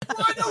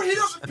But he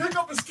doesn't pick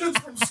up his kids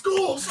from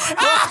school. So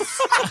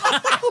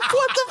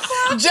What the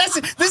fuck?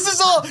 Jesse, this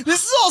is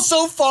all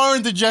so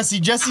foreign to Jesse.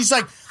 Jesse's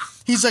like,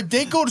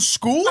 they go to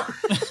school?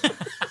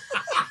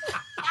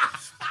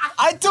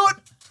 I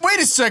thought, wait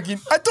a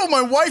second. I thought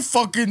my wife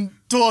fucking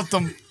taught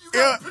them.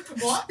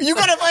 You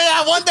gotta,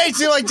 one day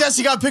she's like,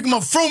 Jesse, you gotta pick him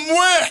up. From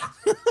where?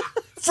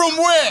 From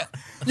where?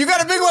 You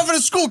gotta pick him up from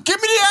the school.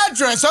 Give me the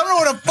address. I don't know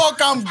where the fuck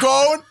I'm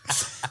going.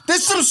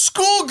 There's some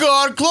school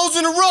guard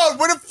closing the road.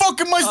 Where the fuck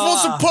am I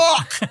supposed to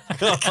park?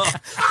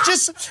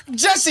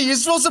 Jesse, you're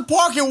supposed to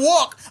park and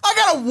walk. I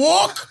gotta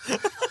walk.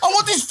 I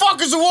want these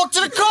fuckers to walk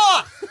to the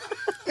car.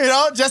 You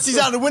know, Jesse's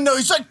out the window.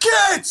 He's like,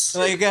 kids,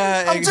 I'm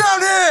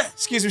down here.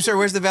 Excuse me, sir.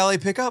 Where's the valet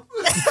pickup?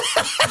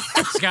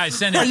 This guy's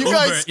sending Are you Uber.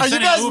 guys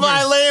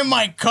valeting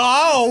my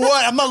car or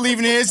what? I'm not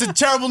leaving here. It's a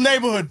terrible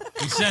neighborhood.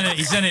 He's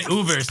sending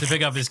Ubers to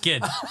pick up his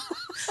kid.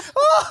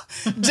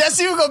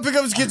 Jesse would go pick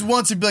up his kids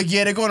once and be like,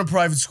 yeah, they're going to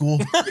private school.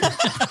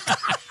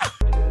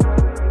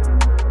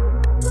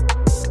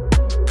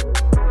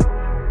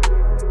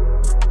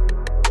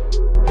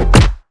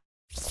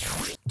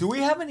 Do we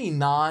have any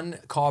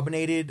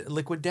non-carbonated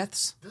liquid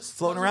deaths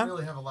floating around?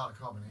 Really have a lot of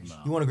carbonation. No.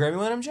 You want to grab me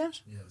one of them,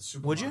 James? Yeah,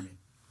 super. Would you?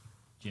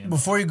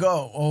 Before you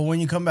go, or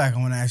when you come back, I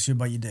want to ask you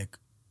about your dick.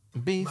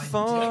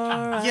 Before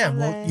yeah,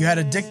 well, you had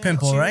a dick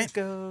pimple, right?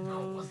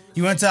 No,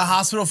 You went to the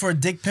hospital for a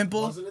dick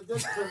pimple? wasn't a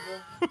dick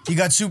pimple. You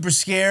got super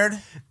scared?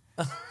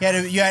 You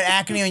had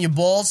acne on your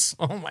balls?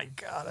 Oh my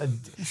God,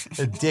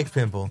 a dick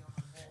pimple.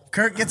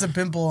 Kurt gets a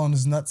pimple on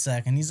his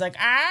nutsack, and he's like,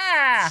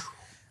 I'm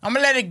going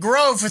to let it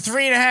grow for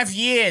 3.5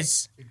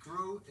 years. It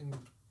grew in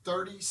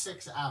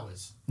 36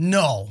 hours.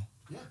 No.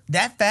 Yeah.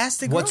 That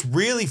fast it grew? What's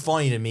really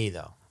funny to me,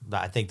 though,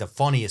 I think the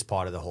funniest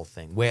part of the whole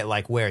thing,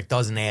 where it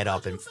doesn't add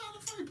up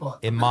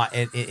in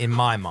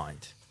my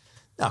mind.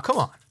 No, come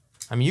on.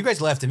 I mean, you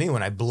guys laughed at me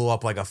when I blew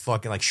up like a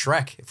fucking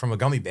Shrek from a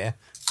gummy bear.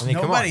 I mean,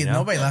 come on, you know?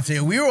 Nobody laughed at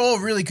you. We were all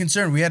really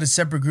concerned. We had a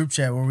separate group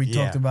chat where we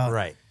talked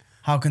about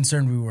how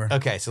concerned we were.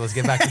 Okay, so let's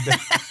get back to this.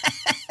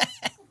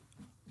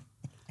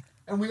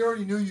 And we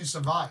already knew you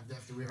survived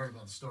after we heard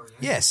about the story.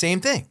 Right? Yeah, same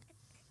thing.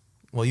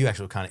 Well, you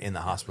actually were kind of in the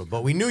hospital,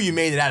 but we knew you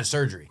made it out of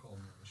surgery.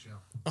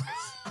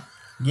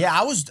 Yeah,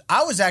 I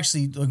was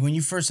actually, like, when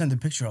you first sent the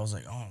picture, I was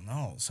like, oh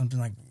no, something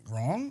like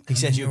wrong? He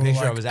sent you a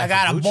picture of his actual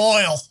I got a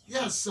boil.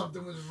 Yes,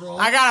 something was wrong.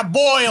 I got a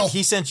boil.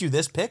 He sent you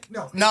this pic?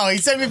 No, he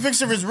sent me a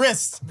picture of his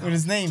wrist with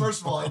his name. First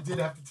of all, I did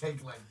have to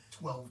take like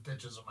 12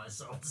 pictures of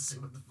myself to see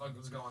what the fuck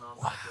was going on.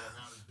 Wow.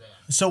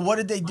 So what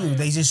did they do?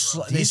 They just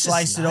they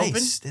sliced it open?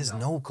 There's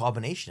no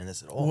carbonation in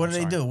this at all. What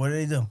did they do? What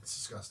did they do?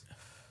 It's disgusting.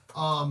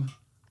 No,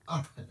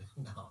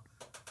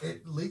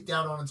 it leaked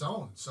out on its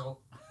own. So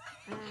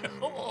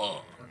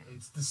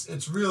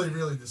it's really,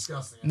 really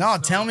disgusting. No,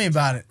 tell me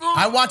about it.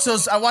 I watch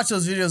those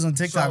videos on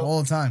TikTok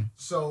all the time.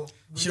 So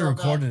should have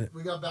recorded it.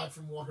 We got back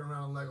from walking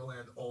around in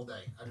Legoland all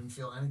day. I didn't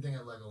feel anything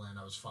at Legoland.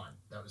 I was fine.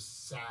 That was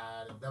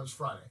sad. That was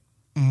Friday.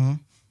 Mm-hmm.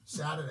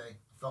 Saturday,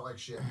 I felt like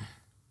shit.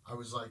 I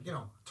was like,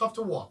 tough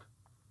to walk.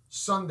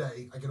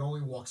 Sunday, I could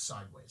only walk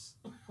sideways.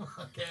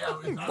 Okay, I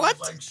was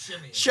like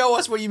shimmying. Show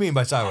us what you mean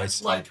by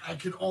sideways. I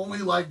could only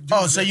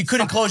do so you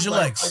couldn't close your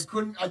legs. I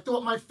couldn't. I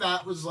thought my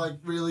fat was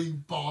really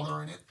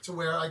bothering it to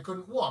where I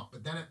couldn't walk.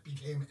 But then it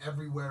became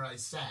everywhere I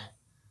sat.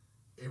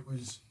 It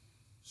was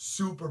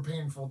super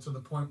painful to the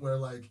point where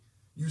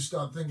you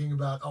start thinking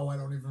about, I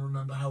don't even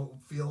remember how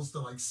it feels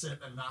to sit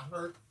and not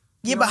hurt.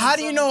 Yeah, but how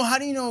do you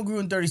know it grew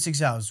in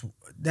 36 hours?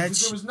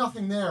 Because there was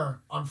nothing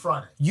there on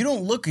Friday. You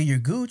don't look at your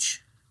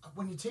gooch.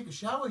 When you take a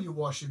shower, you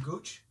wash your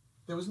gooch.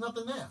 There was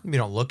nothing there. You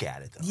don't look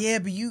at it, though. Yeah,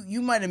 but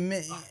you might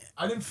admit...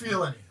 I didn't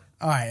feel anything.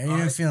 All right, you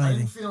didn't feel anything. I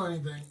didn't feel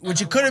anything.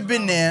 Which it could have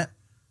been there.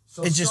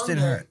 So it just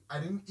didn't hurt.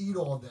 I didn't eat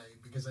all day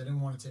because I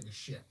didn't want to take a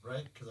shit,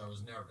 right? Because I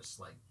was nervous.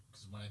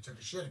 Because when I took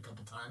a shit a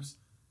couple times,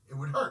 it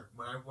would hurt.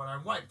 When I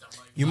wiped, I'm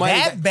like... You might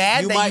have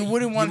you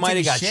wouldn't want to take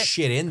a shit? You might have got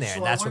shit in there, so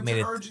and that's what made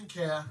it... I went to urgent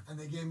care, and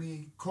they gave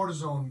me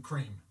cortisone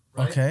cream,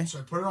 right? Okay. So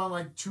I put it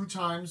on 2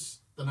 times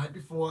the night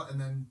before, and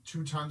then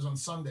 2 times on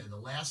Sunday. The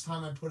last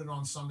time I put it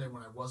on Sunday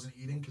when I wasn't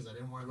eating because I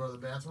didn't want to go to the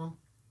bathroom,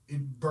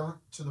 it burnt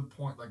to the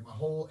point, my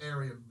whole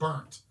area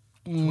burnt.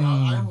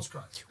 I almost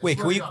cried.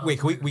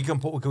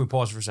 Can we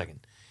pause for a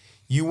second?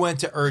 You went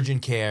to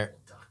urgent care,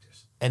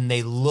 and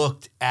they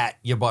looked at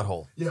your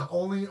butthole. Yeah,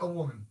 only a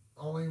woman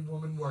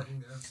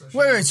working there. So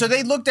wait, so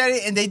they looked at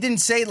it and they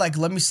didn't say,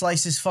 let me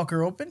slice this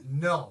fucker open?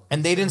 No.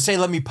 And they didn't say,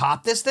 let me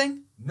pop this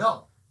thing?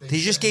 No. They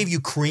just gave you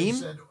cream?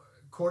 They said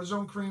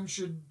cortisone cream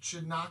should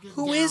knock it down.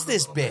 Who is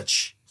this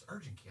bitch? It's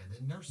urgent care.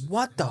 They're nurses.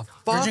 What the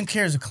fuck? Urgent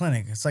care is a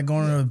clinic. It's like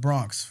going to the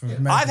Bronx. For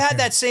I've had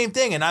that same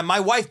thing, and my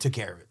wife took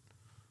care of it.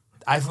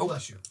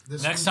 Bless you.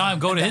 Next time,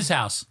 go to his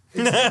house.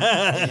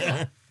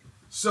 Yeah.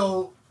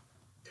 So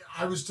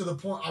I was to the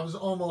point, I was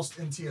almost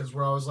in tears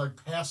where I was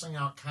passing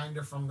out kind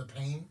of from the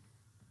pain.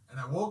 And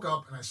I woke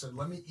up and I said,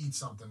 let me eat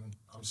something.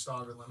 I'm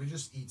starving. Let me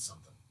just eat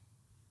something.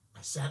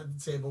 I sat at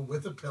the table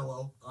with a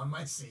pillow on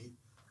my seat.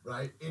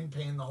 right? In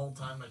pain the whole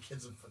time. My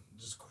kids are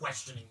just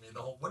questioning me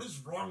the whole. What is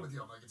wrong with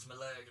you? I'm like, it's my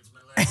leg. It's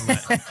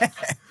my leg.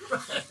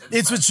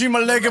 It's between my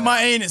leg and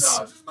my anus.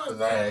 No, it's just my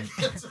leg.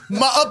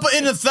 My upper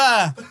inner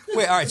thigh.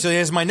 Wait, all right. So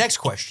here's my next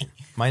question.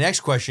 My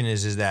next question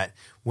is that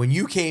when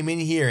you came in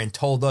here and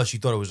told us you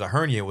thought it was a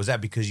hernia, was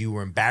that because you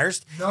were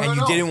embarrassed and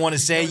you didn't want to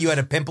say you had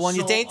a pimple on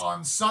your taint?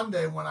 On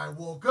Sunday when I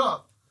woke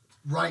up,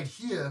 right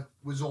here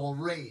was all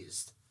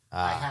raised.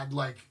 I had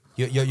like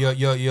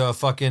Your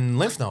fucking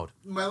lymph node.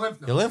 my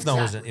lymph node. Your lymph node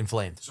was Exactly.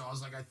 inflamed. So I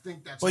was like, I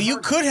think that's. Well, you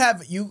could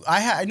have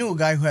I knew a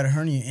guy who had a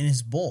hernia in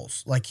his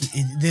balls. Like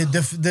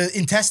the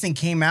intestine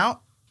came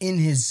out in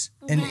his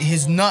and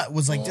his nut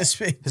was like this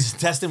big. His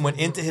intestine went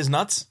into his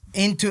nuts?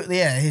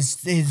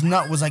 His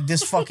nut was like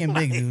this fucking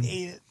big,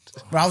 dude.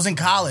 But I was in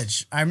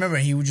college. I remember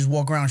he would just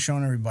walk around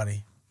showing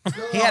everybody.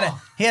 He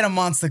had a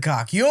monster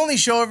cock. You only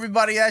show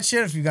everybody that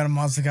shit if you got a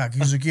monster cock.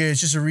 He's like, yeah,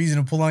 it's just a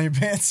reason to pull on your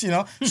pants, you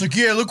know? It's like,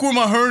 yeah, look where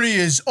my hernia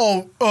is.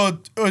 Oh,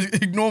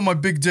 ignore my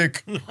big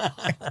dick.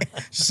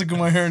 Just look at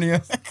my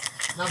hernia.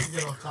 Not to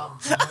get off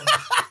topic.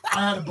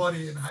 I had a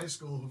buddy in high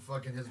school who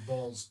fucking his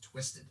balls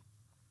twisted.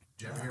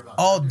 Did you ever hear about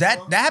Oh,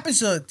 that? that happens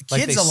to kids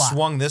Like they a lot.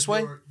 swung this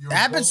way? Your That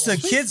happens to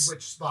balls kids.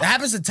 switch spots. That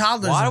happens to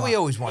toddlers. Why a do we lot.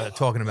 always want to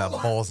talking about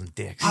balls and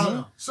dicks? I don't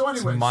know. So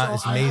anyway,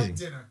 It's so I amazing. had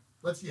dinner.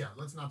 Let's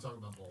not talk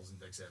about balls and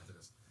dicks after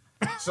this.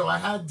 So I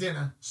had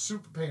dinner,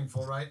 super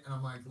painful, right? And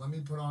I'm like, let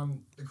me put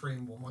on the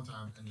cream one more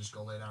time and just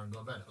go lay down and go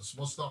to bed. I was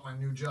supposed to start my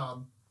new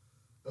job.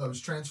 I was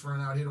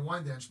transferring out here to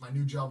Wyandanch. My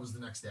new job was the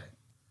next day,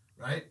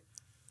 right?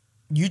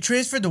 You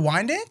transferred to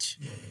Wyandanch?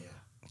 Yeah.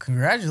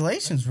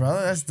 Congratulations,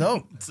 brother. That's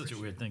dope. It's such a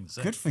weird thing to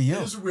say. Good for you.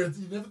 It is weird.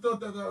 You never thought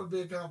that would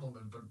be a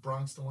compliment, but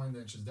Bronx to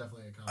Wyandanch is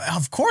definitely a compliment.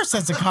 Of course,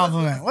 that's a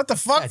compliment. What the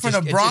fuck It from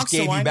just, the it Bronx just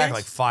gave to you back Wyandanch?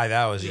 like 5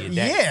 hours of your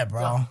day. Yeah,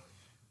 bro.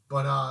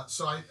 But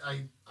so I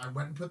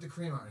went and put the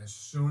cream on. As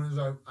soon as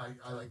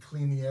I like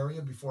cleaned the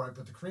area before I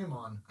put the cream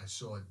on, I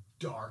saw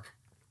dark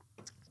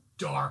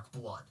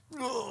blood,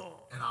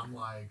 and I'm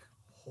like,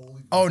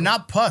 holy. Oh,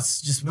 not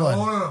pus, just blood.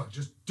 No,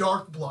 just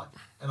dark blood,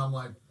 and I'm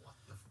like, what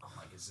the? I'm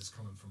like, is this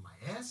coming from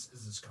my ass?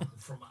 Is this coming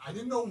from? I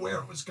didn't know where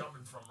it was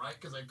coming from, right?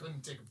 Because I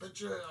couldn't take a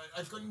picture.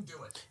 I couldn't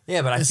do it.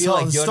 Yeah, but I This feel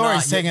whole like you're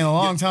story's not. taking a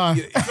long time.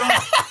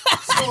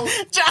 So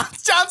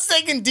John's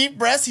taking deep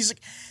breaths. He's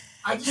like,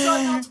 I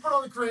decide not to put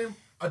on the cream.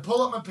 I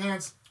pull up my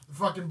pants. The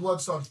fucking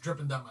blood starts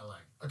dripping down my leg.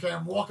 Okay,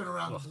 I'm walking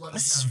around with blood.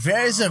 this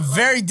is a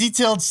very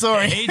detailed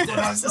story. I hate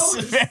This this.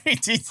 is very I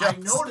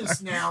detailed.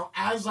 notice now,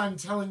 as I'm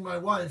telling my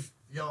wife,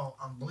 yo,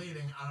 I'm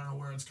bleeding. I don't know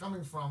where it's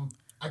coming from.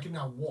 I can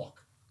now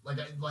walk. Like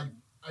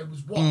I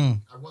was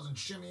walking. I wasn't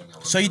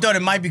shimmying. So you thought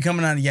it might be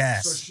coming out of your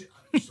ass.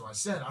 So I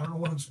said, I don't know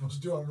what I'm supposed to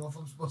do. I don't know if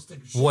I'm supposed to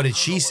take a shit. What I did don't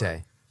she know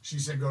say? She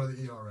said, go to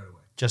the ER right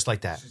away. Just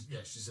like that.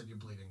 She said, you're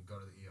bleeding. Go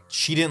to the ER.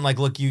 She didn't like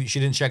look you. She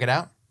didn't check it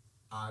out.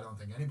 I don't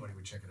think anybody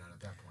would check it out at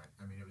that point.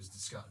 I mean, it was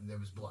disgusting. There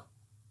was blood.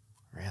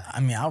 Really? I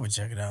mean, I would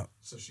check it out.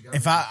 So she got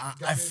If me- I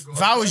got me to go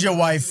if I was your to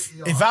wife,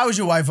 the ER. if I was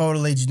your wife, I would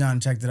have laid you down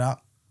and checked it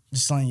out.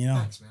 Just letting you know.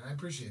 Thanks, man. I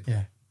appreciate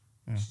that.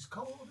 Yeah. She's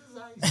cold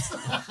as ice.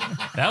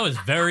 That was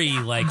very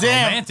like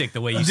Damn. romantic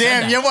the way you said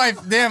Damn, that. your wife.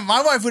 Damn,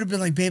 my wife would have been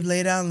like, "Babe,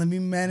 lay down. Let me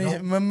manage.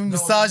 Nope. Let me No,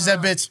 massage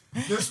that no. bitch."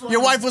 This one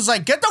Your wife was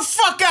like, "Get the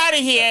fuck out of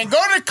here and go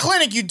to the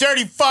clinic, you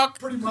dirty fuck."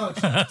 pretty much.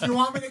 Do you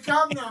want me to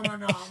come?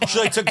 No. She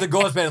like took the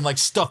gauze pad and like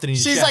stuffed it in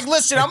his She's chest. like,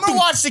 "Listen, I'm gonna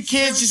watch the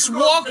kids. Just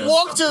walk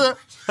to the."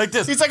 like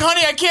this. He's like,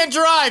 "Honey, I can't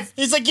drive."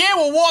 He's like, "Yeah,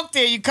 we'll walk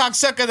there, you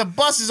cocksucker. The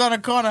bus is on the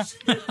corner."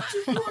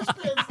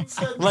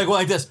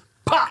 like this.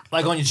 Pop!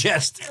 Like on your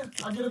chest.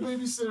 I get a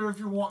babysitter if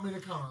you want me to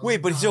come.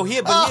 Wait, but so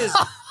here, but here's.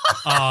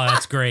 Oh,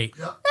 that's great.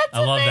 Yep. I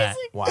love that.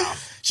 Wow.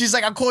 She's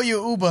like, "I'll call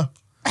you Uber."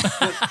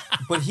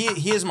 But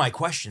here's my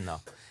question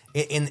though.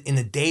 In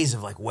the days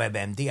of like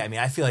WebMD, I mean,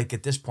 I feel like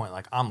at this point,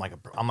 like I'm like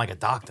a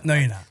doctor. No,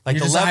 you're not. Like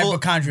You're the just a level,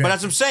 hypochondriac. But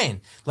that's what I'm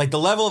saying. Like the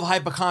level of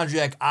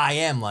hypochondriac I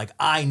am, like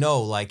I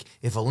know, like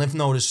if a lymph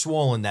node is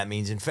swollen, that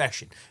means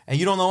infection. And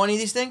you don't know any of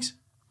these things?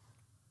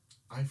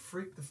 I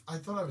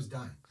thought I was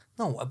dying.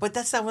 No, but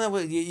that's not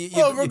what you're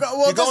Well, going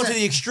doesn't- to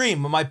the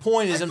extreme. But my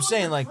point is, I'm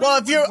saying like, Well,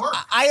 if you're,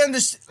 I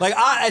understand. like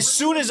as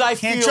soon as I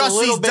Can't feel a trust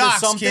little these bit docs,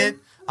 of something, kid.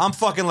 I'm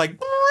fucking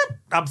like,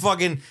 I'm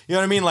fucking, you know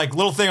what I mean? Like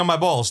little thing on my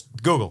balls.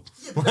 Google.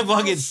 Yeah, but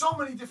Fucking. there's so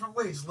many different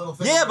ways, little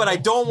things. Yeah, but I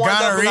don't want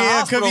that in the Gonorrhea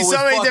hospital could be so with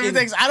many fucking- different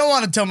things. I don't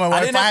want to tell my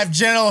wife didn't I have- have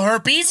genital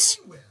herpes.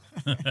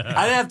 I didn't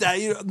have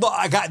to. Look,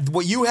 I got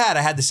what you had.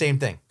 I had the same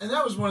thing. And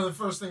that was one of the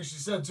first things she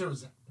said too.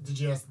 Is, did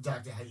you ask the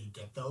doctor how you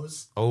get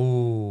those? I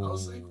Oh,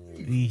 was like, are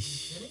you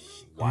Eesh. kidding me?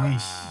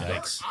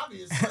 Yikes.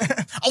 Obviously.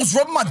 I was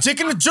rubbing my dick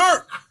in the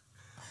dirt.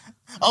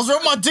 I was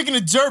rubbing my dick in the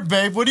dirt,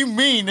 babe. What do you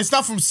mean? It's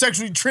not from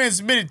sexually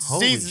transmitted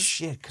holy diseases.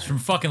 shit! From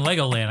fucking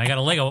Legoland. I got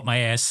a Lego up my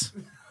ass.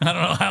 I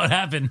don't know how it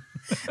happened.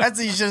 That's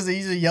what you should have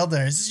yelled at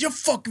her. This is your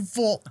fucking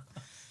fault.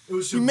 It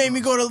was You super made me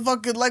gross. go to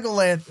fucking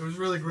Legoland. It was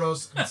really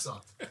gross and it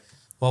sucked.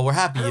 Well, we're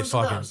happy That you was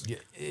fucking. embarrassing.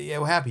 Yeah,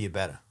 we're happy you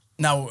better.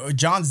 No,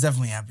 John's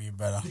definitely happy you're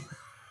better.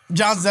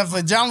 John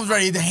was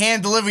ready to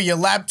hand deliver your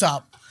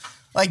laptop.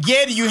 Like,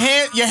 yeah, do your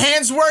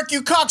hands work,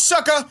 you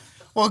cocksucker?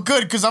 Well,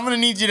 good, because I'm going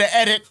to need you to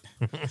edit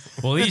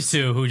Well, these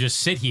two who just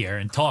sit here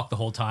and talk the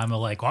whole time are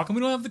like, "How come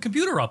we don't have the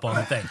computer up on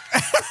the thing?"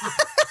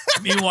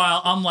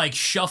 Meanwhile, I'm like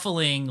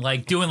shuffling,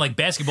 like doing like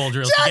basketball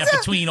drills to get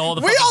between all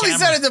the. We fucking only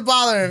cameras. said it to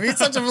bother him. He's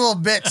such a little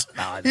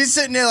bitch. He's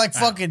sitting there like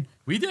fucking.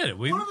 We did it.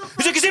 We.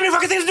 He's like, "You see many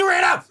fucking things to do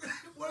right now."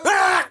 One of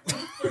the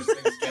first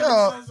things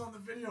Kevin says on the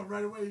video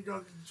right away, he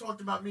goes, "You talked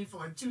about me for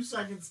like 2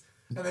 seconds,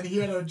 and then he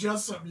had to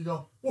adjust something." You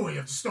go, "Well, we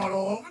have to start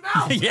all over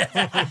now."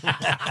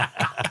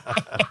 Yeah.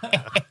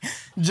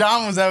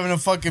 John was having a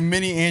fucking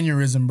mini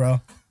aneurysm,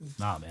 bro.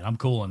 Nah, man, I'm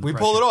cool. We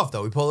pulled it off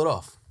though. We pulled it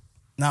off.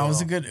 No, it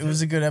was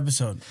a good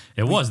episode.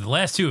 It was. The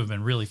last two have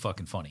been really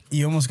fucking funny.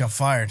 You almost got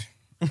fired.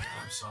 I'm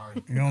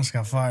sorry. You almost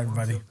got fired,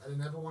 buddy. I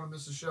didn't ever want to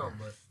miss a show,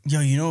 but Yo,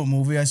 you know what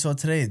movie I saw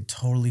today? It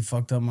totally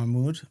fucked up my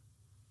mood.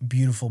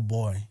 Beautiful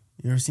Boy.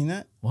 You ever seen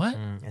that? What?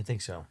 I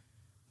think so.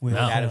 With, No.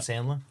 Adam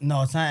Sandler.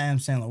 No, it's not Adam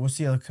Sandler. What's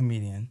the other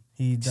comedian?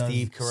 He does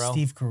Steve Carell.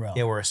 Steve Carell.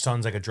 Yeah, where his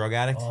son's like a drug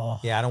addict. Oh.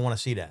 Yeah, I don't want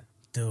to see that.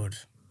 Dude.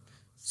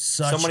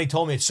 Somebody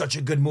told me it's such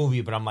a good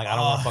movie, but I'm like, I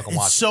don't want to fucking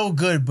watch It's so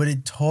good, but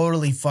it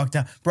totally fucked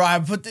up. Bro,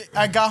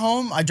 I got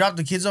home, I dropped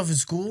the kids off at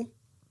school.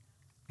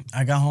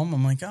 I got home,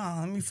 I'm like,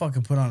 let me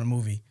fucking put on a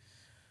movie.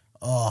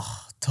 Oh,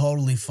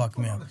 totally fucked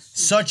me up.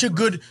 Such a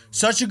good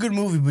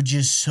movie, but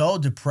just so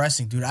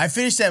depressing, dude. I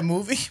finished that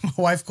movie. My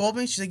wife called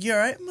me. She's like, "You all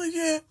right?" I'm like,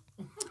 "Yeah." it.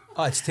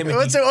 Oh, it's Timothy.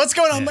 What's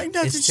going on? I'm like,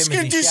 "No, It's just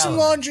gonna Timothy do some Chalamet.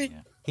 laundry."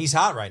 He's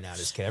hot right now,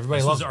 this kid. Everybody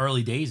This loves was him.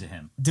 early days of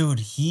him. Dude,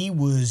 he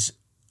was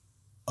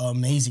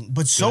amazing.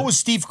 But so was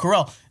Steve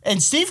Carell.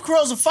 And Steve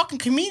Carell's a fucking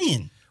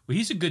comedian. Well,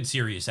 he's a good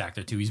serious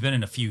actor too. He's been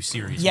in a few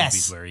serious Yes,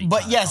 movies where he.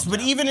 but kinda comes but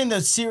out. even in the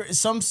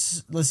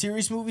the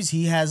serious movies,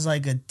 he has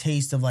like a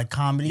taste of like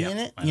comedy Yep, in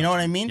it. I You know. know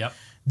what I mean? Yep.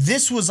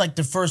 This was like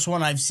the first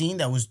one I've seen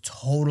that was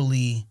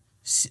totally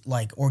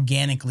like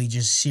organically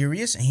just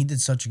serious, and he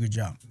did such a good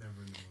job.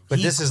 But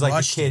He this is like the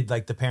crushed kid,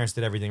 like the parents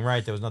did everything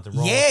right. There was nothing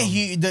wrong. Yeah, with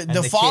him. the And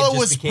kid father just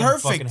was became a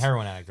fucking perfect.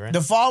 heroin addict, right?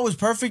 The father was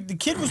perfect. The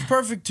kid was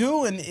perfect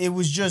too, and it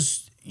was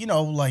just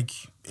like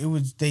it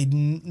was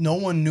no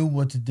one knew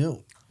what to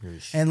do,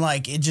 and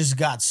like it just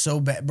got so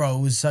bad, bro.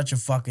 It was such a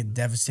fucking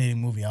devastating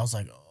movie. I was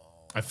like,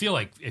 I feel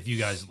like if you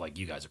guys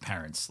are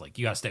parents, like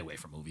you gotta stay away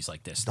from movies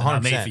like this. They're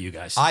not made 100%. for you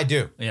guys. I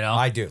do. You know?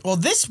 I do. well,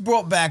 this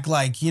brought back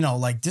like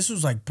like this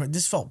was like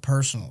this felt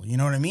personal. You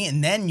know what I mean?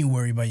 And then you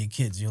worry about your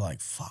kids. You're like,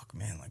 fuck,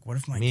 man. Like, what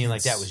if my Meaning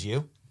kids... like that was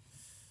you?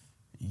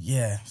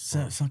 Yeah,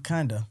 so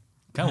kind of.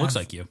 Kind of looks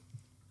like you.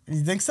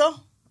 You think so?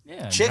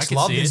 Yeah, Chicks I can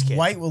love see this it. kid.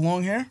 White with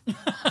long hair.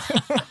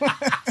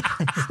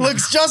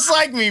 Looks just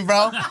like me,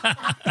 bro.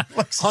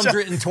 Looks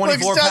 124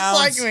 looks just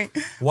pounds. like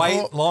me.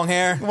 White, long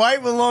hair,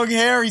 White with long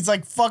hair. He's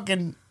like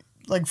fucking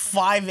like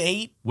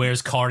 5'8".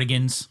 Wears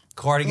cardigans,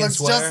 cardigan Looks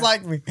sweater. just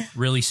like me.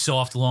 really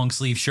soft long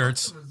sleeve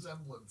shirts.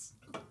 resemblance.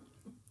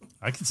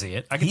 I can see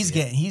it. I can He's see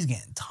it.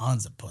 getting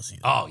tons of pussy.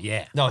 Though. Oh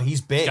yeah. No,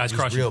 he's big. guy's He's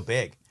crushing real it.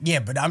 big. Yeah,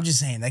 but I'm just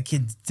saying that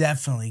kid's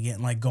definitely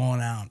getting like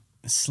going out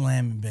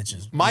slamming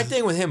bitches. My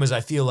thing with him is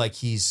I feel like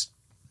he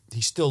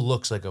still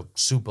looks like a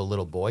super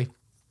little boy.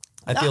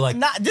 I feel like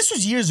this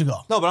was years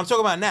ago. no, but I'm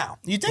talking about now.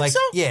 You think like, so?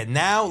 Yeah,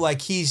 now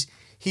like he's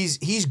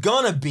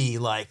gonna be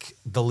like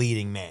the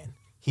leading man.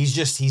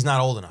 He's not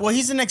old enough. Well,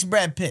 he's the next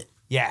Brad Pitt,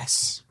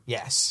 Yes.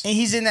 and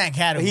he's in that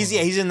category. He's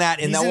in that.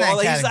 He's that. in that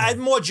Well, category. he's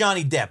more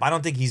Johnny Depp. I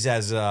don't think he's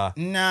as. Nah,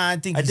 I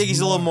think he's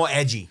a little more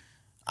edgy.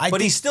 But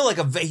think he's still like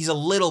he's a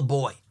little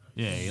boy.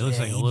 Yeah, he looks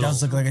yeah, like a he little.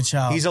 does look like a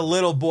child. He's a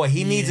little boy.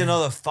 He needs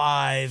another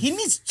 5. He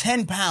needs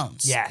 10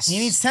 pounds. Yes. He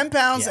needs 10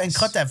 pounds and Yes.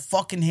 cut that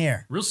fucking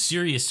hair. real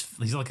serious.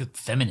 He's like a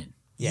feminine.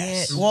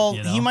 Yes. Yeah, well,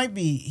 You know? he might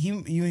be.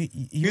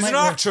 He's an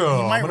actor.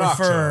 He might I'm an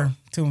refer actor.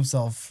 to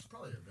himself.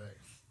 Probably a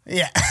big.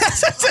 Yeah,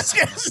 that's what I was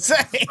gonna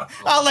say.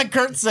 I'll let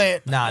Kurt say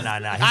it. Nah.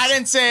 I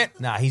didn't say it.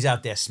 Nah, he's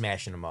out there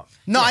smashing them up.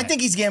 No, I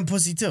think he's getting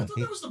pussy too. I thought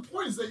that was the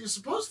point, is that you're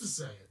supposed to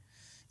say it.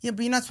 Yeah,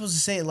 but you're not supposed to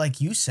say it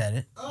like you said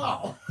it.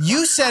 Oh.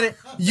 You said it.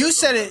 You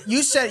said it.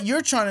 You said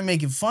you're trying to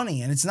make it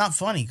funny, and it's not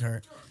funny,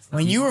 Kurt.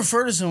 When you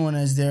refer to someone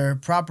as their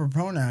proper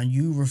pronoun,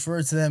 you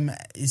refer to them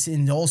it's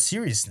in all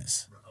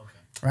seriousness,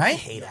 I right?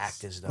 hate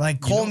actors though.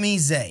 Like call me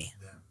Zay.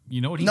 You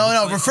know what he No, looks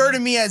no, like? refer to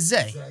me as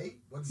Zay. Zay?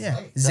 What's Yeah,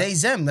 Zay? Zay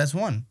Zem. That's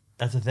one.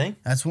 That's the thing.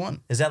 That's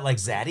one. Is that like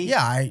Zaddy?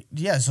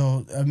 Yeah.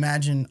 So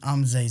imagine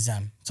I'm Zay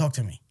Zem. Talk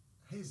to me.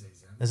 Hey, Zay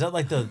Zem. Is that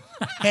like the?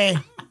 Hey,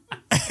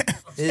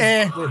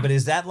 Wait, but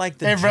is that like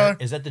the? Hey, brother.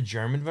 Is that the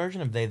German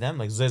version of they them?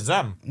 Like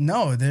them?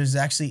 no, there's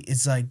actually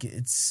it's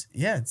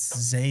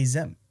Zay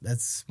Zem.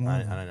 That's one.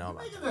 I of them. don't know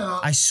about that. Making it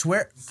up. I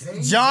swear,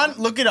 Zay John,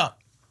 Zem? look it up,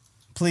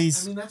 I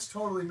please. mean, that's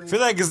totally me. I feel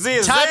like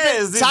Z Type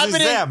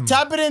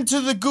it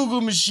into the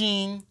Google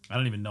machine. I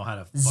don't even know how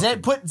to. Z,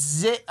 fucking- put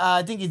Z.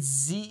 I think it's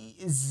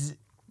Z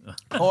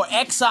or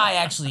XI.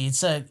 Actually,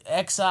 it's a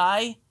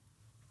XI.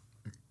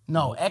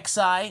 No,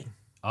 XI,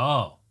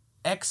 Oh,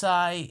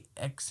 XI,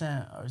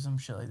 XN, or some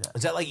shit like that.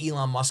 Is that like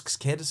Elon Musk's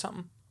kid or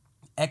something?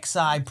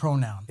 XI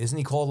pronoun. Isn't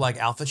he called like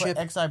Alpha Put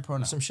Chip XI or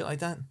pronoun. some shit like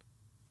that?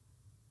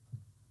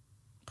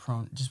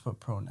 Just put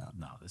pronoun.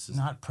 no, this is.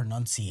 Not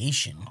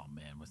pronunciation. Oh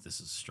man, this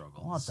is a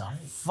struggle. What the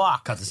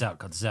fuck? Cut this out.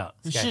 Cut this out.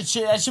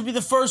 That should be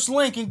the first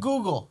link in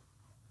Google.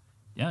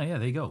 Yeah,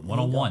 there you go.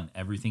 101.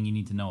 Everything you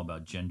need to know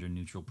about gender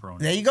neutral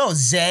pronouns. There you go.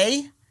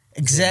 Zay,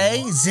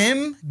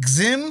 Zim,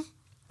 Gzim.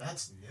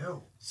 That's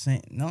new.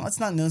 No, it's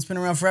not new. It's been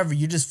around forever.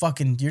 You're just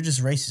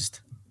racist.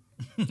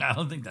 I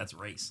don't think that's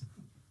race.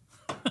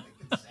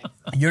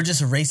 You're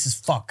just a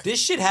racist fuck. This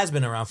shit has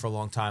been around for a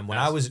long time.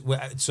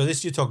 So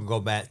this you're talking go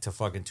back to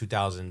fucking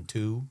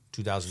 2002,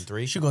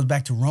 2003. Shit goes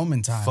back to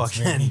Roman times.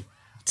 Fucking Baby.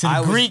 To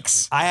the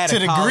Greeks. I had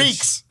the college,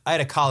 Greeks. I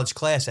had a college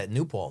class at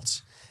New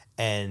Paltz,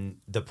 and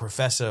the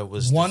professor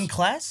was One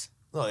class?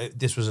 No,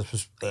 this was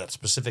a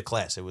specific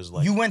class. It was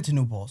like You went to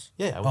New Paltz?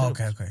 Yeah, I went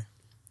to New okay.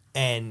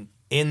 And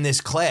in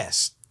this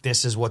class,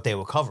 this is what they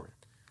were covering.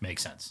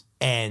 Makes sense.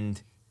 And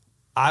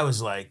I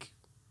was like,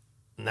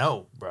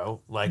 no,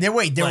 bro. Like They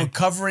were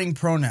covering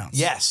pronouns.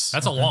 Yes.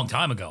 That's a long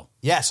time ago.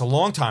 Yes, a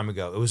long time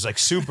ago. It was like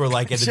super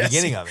like at the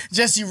beginning of it.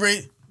 Jesse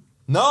Ray.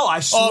 No, I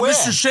swear. Oh,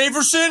 Mr.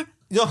 Shaverson?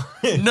 No,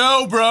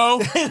 No, bro.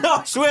 no,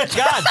 I swear to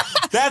God.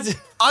 That's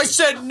I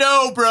said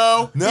no,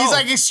 bro. No. He's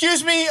like,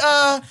 excuse me,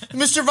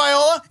 Mr.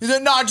 Viola? He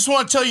said, no, I just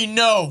want to tell you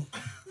no.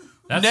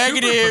 That's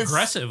Negative. super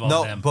progressive of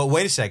no, them. but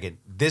wait a second.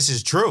 This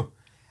is true.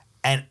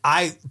 And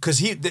because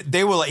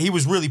they were like, he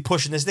was really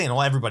pushing this thing, and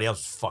everybody else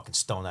was fucking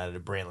stoned out of their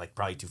brain, like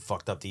probably too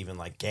fucked up to even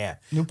like care.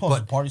 New Paltz is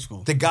But a party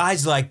school. The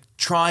guy's like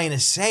trying to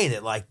say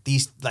that like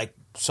these like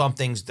some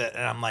things that,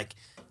 and I'm like,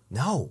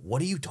 no,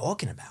 what are you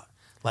talking about?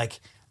 Like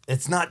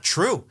it's not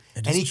true. It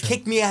And is he true.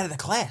 kicked me out of the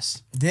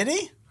class. Did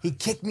he? He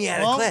kicked me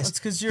out Well, of class. that's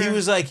 'cause He you're-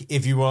 was like,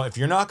 if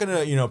you're not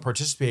gonna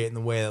participate in the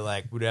way that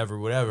like whatever.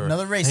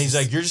 Another And he's racist.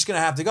 like, you're just gonna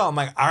have to go. I'm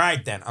like, all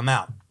right then, I'm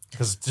out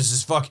because this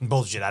is fucking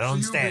bullshit. I don't You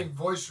understand. being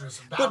boisterous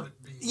about But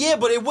it. yeah,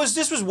 but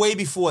this was way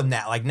before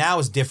that. Like now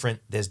is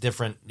different. There's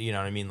different, you know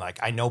what I mean? Like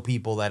I know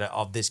people that are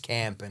of this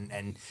camp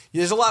and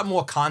there's a lot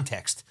more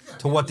context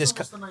to what this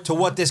it's almost the to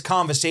what this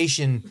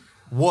conversation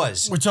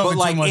was. We're talking but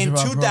like too much in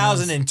about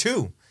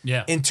 2002,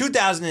 Yeah. in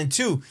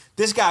 2002,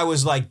 this guy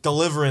was like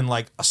delivering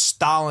like a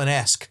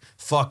Stalin-esque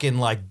fucking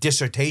like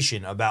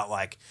dissertation about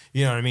like,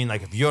 you know what I mean?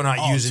 Like if you're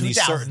not using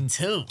these certain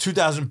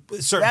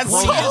 2002. certain That's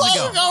so pronouns.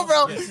 long ago,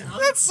 bro.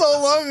 That's so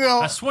long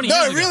ago. That's 20 No,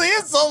 years it ago. really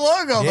is so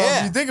long ago, though, Yeah.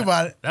 if you think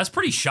about it. That's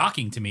pretty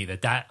shocking to me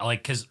that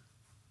like, because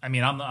I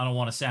mean, I don't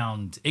want to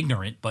sound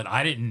ignorant, but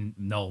I didn't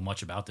know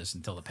much about this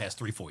until the past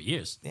 3-4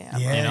 years. Yeah,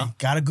 Yeah, You know?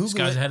 gotta This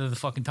Google guy's it. ahead of the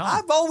fucking time.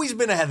 I've always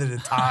been ahead of the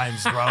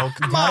times, bro.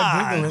 Come Gotta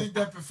on. Google I it. think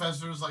that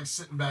professor is like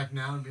sitting back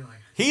now and being like,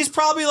 He's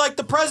probably like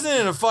the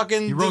president of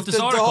fucking. He wrote this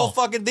the article. whole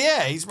fucking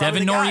He's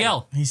probably Devin the guy.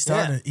 Noriel. He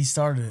started it. He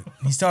started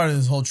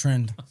this whole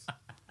trend.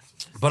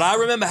 But I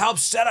remember how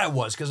upset I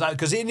was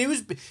because he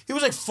was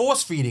like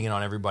force feeding it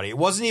on everybody. It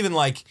wasn't even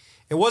like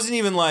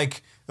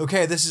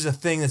okay, this is a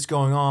thing that's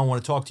going on. I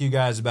want to talk to you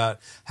guys about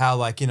how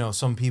like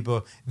some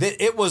people.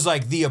 It was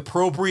like the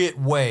appropriate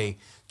way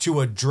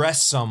to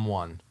address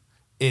someone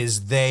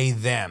is they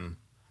them,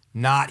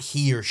 not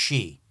he or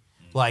she.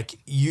 Like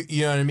you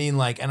know what I mean?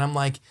 Like, and I'm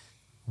like,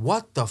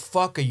 what the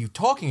fuck are you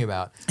talking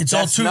about? It's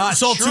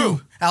That's all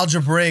too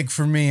algebraic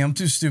for me. I'm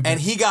too stupid. And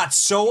he got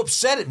so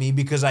upset at me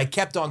because I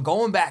kept on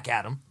going back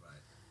at him.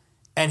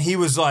 And he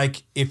was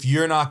like, if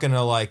you're not going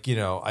to like,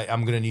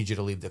 I'm going to need you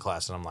to leave the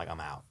class. And I'm like, I'm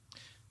out.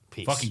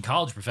 Peace. Fucking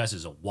college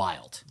professors are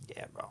wild.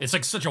 Yeah, bro. It's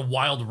like such a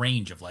wild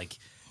range of like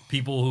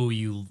people who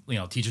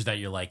teachers that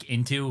you're like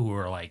into, who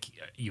are like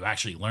you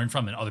actually learn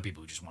from, and other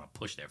people who just want to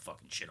push their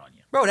fucking shit on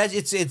you. Bro,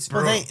 it's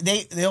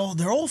well,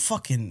 they're all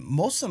fucking.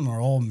 Most of them are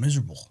all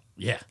miserable.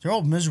 Yeah. They're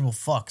all miserable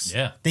fucks.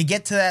 Yeah. They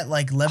get to that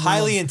like level.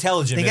 Highly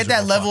intelligent. They get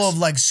that miserable level fucks. of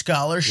like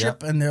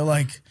scholarship, Yep. and they're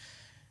like,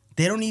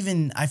 they don't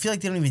even. I feel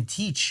like they don't even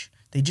teach.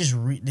 They just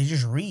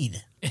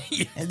read.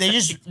 And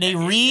they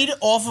read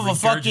off of a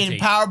fucking Regurgitate.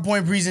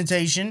 PowerPoint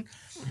presentation,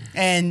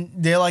 and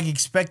they like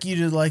expect you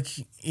to like,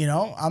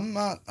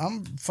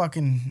 I'm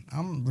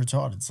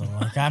retarded, so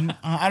like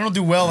I don't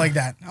do well like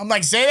that. I'm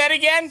like, say that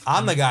again.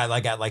 I'm the guy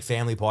like at like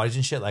family parties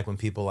and shit, like when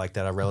people like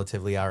that are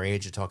relatively our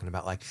age are talking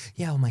about like,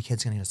 yeah, well, my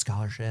kid's gonna get a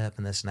scholarship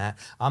and this and that.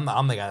 I'm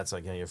the guy that's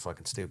like, yeah, you're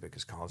fucking stupid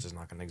because college is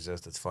not gonna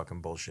exist. It's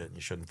fucking bullshit and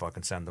you shouldn't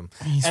fucking send them.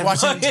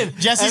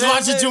 Jesse's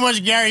watching too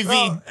much Gary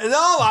V.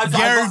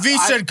 Gary V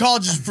said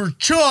college is for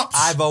chumps.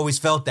 I've always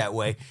felt that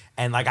way.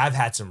 And like I've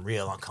had some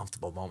real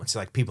uncomfortable moments.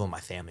 Like people in my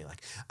family,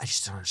 like, I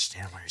just don't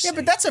understand what you're saying.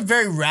 but that's a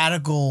very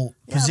radical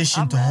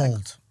position I'm to radical.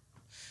 hold.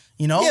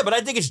 You know? Yeah, but I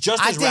think it's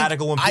just as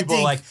radical when people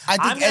are like,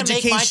 I'm going to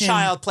make my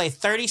child play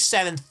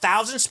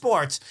 37,000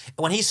 sports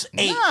when he's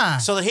 8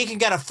 so that he can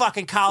get a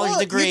fucking college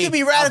degree. You can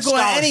be radical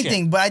of on scholarship.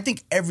 anything, but I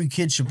think every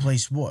kid should play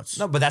sports.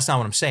 No, but that's not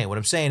what I'm saying. What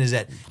I'm saying is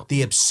that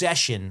the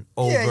obsession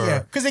over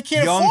Yeah, 'cause they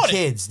can't young afford it.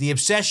 kids, the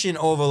obsession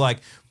over like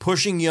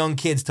pushing young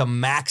kids to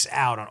max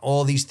out on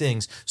all these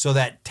things so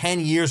that 10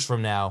 years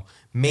from now,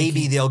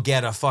 maybe they'll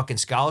get a fucking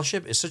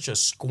scholarship is such a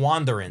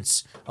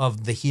squanderance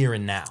of the here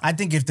and now. I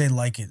think if they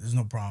like it, there's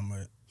no problem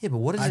with it. Yeah, but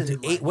what is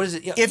it? What is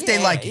it? If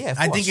they like it. yeah, of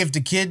I think course. if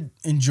the kid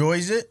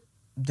enjoys it,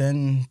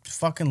 then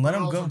fucking let it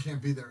him also go. can't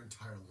be their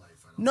entire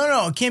life.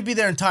 No, it can't be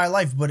their entire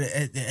life. But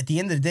at the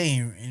end of the day,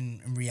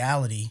 in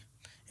reality,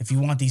 if you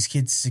want these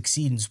kids to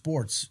succeed in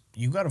sports,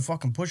 you got to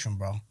fucking push them,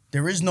 bro.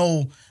 There is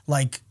no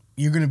like,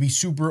 you're going to be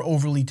super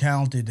overly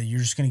talented that you're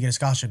just going to get a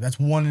scholarship. That's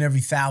 1 in every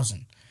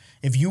 1,000.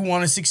 If you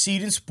want to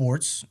succeed in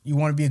sports, you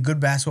want to be a good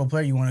basketball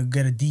player, you want to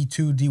get a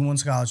D2, D1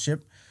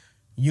 scholarship,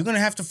 you're going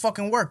to have to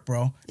fucking work,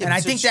 bro. Yeah, and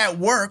I think that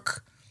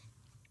work,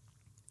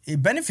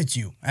 it benefits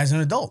you as an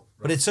adult.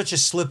 But it's such a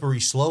slippery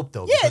slope,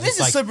 though. Yeah, because it is it's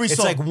a like, slippery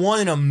slope. It's like 1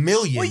 in a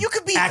million. Well, you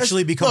could be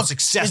actually become look,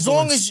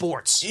 successful in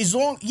sports.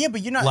 Yeah,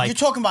 but you're not. Like- you're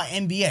talking about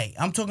NBA.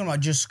 I'm talking about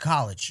just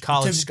college.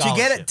 College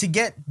scholarship. To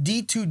get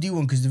D2,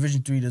 D1 because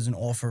Division III doesn't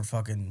offer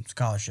fucking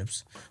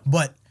scholarships.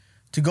 But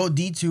to go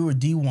D2 or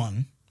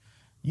D1,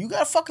 you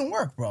gotta fucking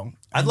work, bro.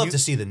 I'd love to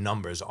see the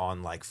numbers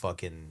on like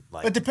fucking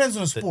like. It depends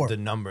on the sport. The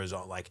numbers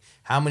on like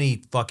how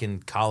many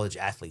fucking college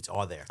athletes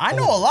are there? I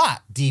know a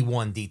lot.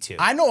 D1, D2.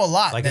 I know a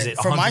lot. Like, is it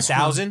from my school.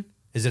 100,000?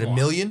 Is it a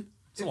million?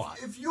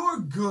 If you're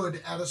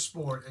good at a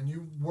sport and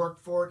you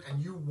work for it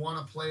and you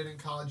want to play it in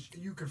college,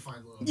 you could find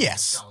a little bit of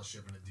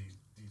scholarship in a D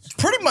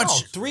school. Pretty much.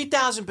 No,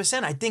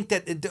 3,000%. I think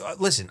that,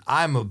 listen,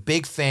 I'm a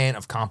big fan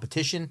of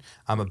competition.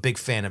 I'm a big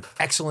fan of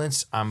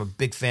excellence. I'm a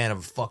big fan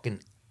of fucking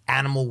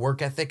animal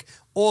work ethic,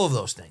 all of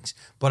those things.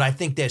 But I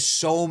think there's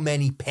so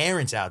many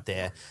parents out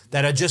there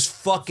that are just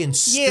fucking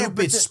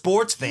stupid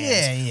sports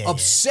fans,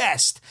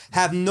 obsessed,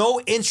 have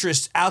no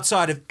interest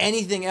outside of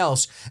anything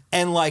else,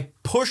 and like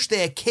push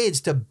their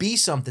kids to be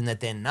something that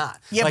they're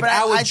not. Yeah, like but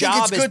our I job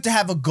think it's is, good to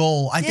have a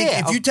goal. I think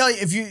Yeah, if you tell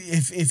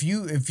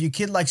if your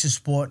kid likes a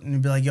sport and you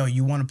be like, yo,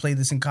 you want to play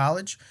this in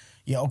college?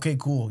 Yeah, okay,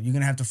 cool. You're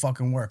gonna have to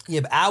fucking work. Yeah,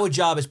 but our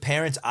job as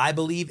parents, I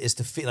believe, is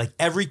to feel like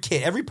every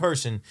kid, every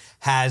person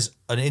has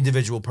an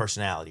individual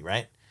personality,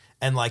 right?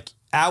 And like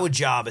our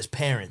job as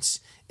parents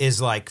is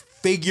like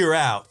figure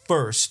out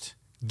first,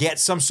 get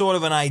some sort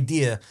of an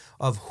idea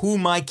of who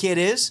my kid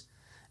is,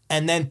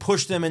 and then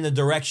push them in the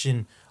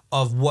direction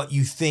of what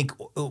you think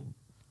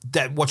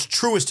that what's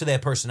truest to their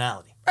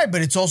personality. Right,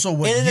 but it's also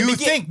what you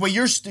think. But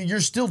you're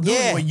still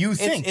doing what you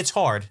think. It's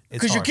hard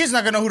because your kid's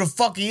not gonna know who the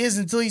fuck he is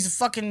until he's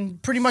fucking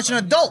pretty much an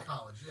adult.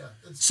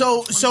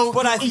 So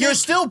But I you're think-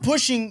 still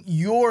pushing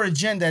your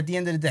agenda at the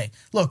end of the day.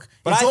 Look,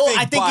 But it's I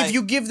I think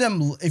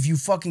think if you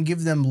fucking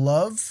give them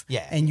love,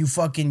 Yeah. and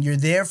you're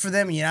there for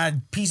them, and you're not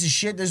a piece of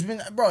shit. There's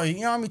been, bro,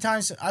 you know how many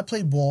times I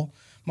played ball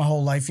my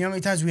whole life. You know how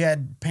many times we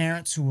had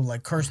parents who would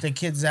like curse their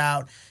kids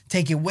out,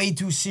 take it way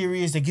too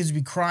serious. Their kids would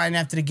be crying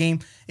after the game.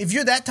 If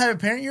you're that type of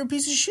parent, you're a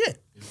piece of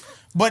shit.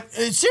 But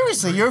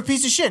seriously, you're a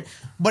piece of shit.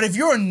 But if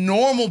you're a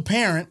normal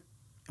parent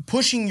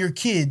pushing your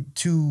kid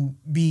to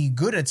be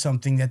good at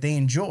something that they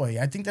enjoy,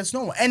 I think that's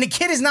normal. And the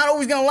kid is not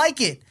always going to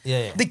like it.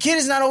 Yeah. The kid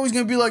is not always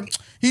going to be like,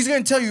 he's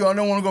going to tell you, I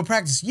don't want to go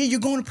practice. Yeah,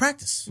 you're going to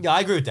practice. Yeah, I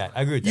agree with that.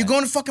 You're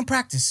going to fucking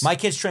practice. My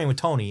kids train with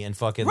Tony and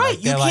fucking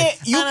Right, like,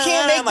 you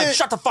can't make I'm like,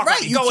 shut the fuck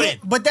up, you go in.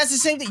 But that's the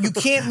same thing. You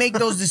can't make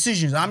those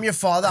decisions. I'm your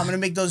father. I'm going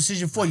to make those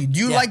decisions for you. Do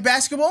you Yeah. like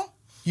basketball?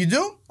 You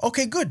do?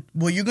 Okay, good.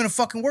 Well, you're going to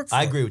fucking work for it.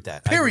 I agree with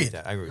that. Period.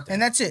 I agree with that. And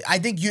that's it. I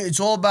think it's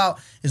all about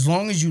as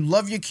long as you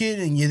love your kid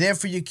and you're there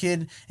for your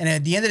kid. And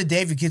at the end of the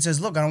day, if your kid says,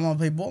 look, I don't want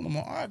to play ball no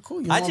more. All right,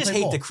 cool. You don't I wanna just play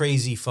hate ball. the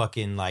crazy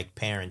fucking like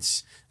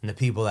parents and the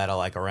people that are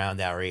like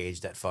around our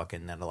age that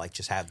fucking that are like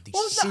just have these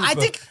Well, no, super I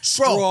think- bro,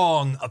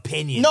 strong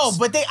opinions. No,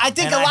 but I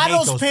think And a I lot hate of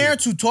those those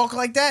parents who talk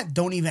like that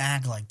don't even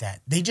act like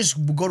that. They just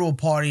go to a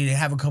party, they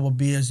have a couple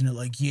beers, and they're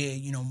like, yeah,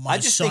 you know, my I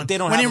just son. think they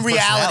don't when have in a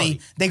reality,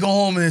 personality. they go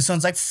home and their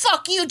son's like,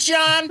 fuck you,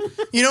 John.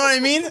 You know what I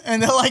mean?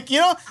 And they're like, you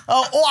know,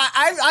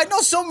 I know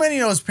so many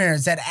of those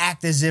parents that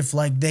act as if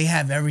like they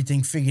have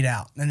everything figured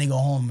out. Then they go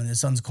home and their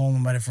son's calling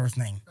them by their first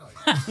name.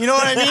 You know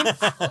what I mean?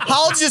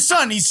 How old's your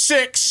son? He's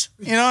 6.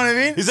 You know what I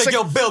mean? He's It's like,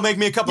 yo, Bill, make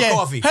me a cup of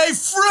coffee. Hey,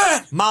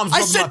 Fred! Mom's I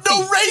rubbing said my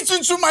no feet.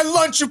 raisins with my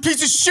lunch, you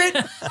piece of shit!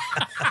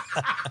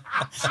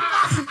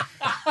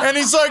 And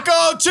he's like,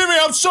 oh, Timmy,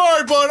 I'm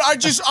sorry, but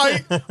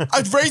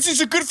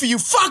raisins are good for you.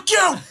 Fuck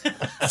you!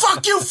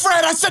 Fuck you,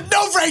 Fred! I said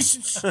no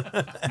raisins!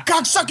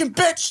 Cocksucking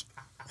bitch!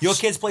 Your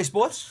kids play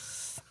sports?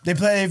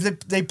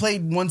 They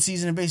played one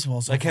season of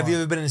baseball. So Like, have far. you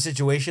ever been in a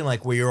situation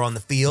like where you're on the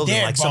field They're-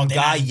 and like bro, some they're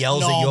guy not-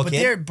 yells no, at your but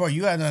kid? bro,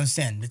 you gotta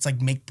understand. It's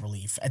like make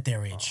believe at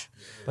their age.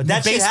 But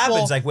that shit Baseball-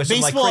 happens, like where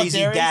some like baseball at crazy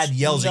their dad age?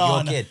 yells at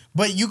your kid.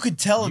 But you could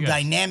tell a guys-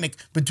 dynamic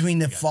between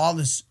the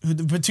fathers. You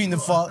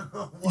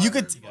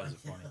could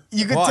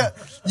Why?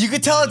 you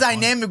could tell a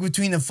dynamic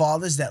between the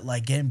fathers that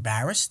like get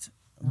embarrassed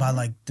by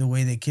like the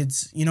way their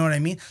kids. You know what I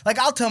mean? Like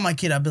I'll tell my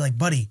kid, I'll be like,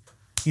 buddy,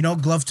 you know,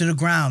 glove to the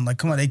ground. Like,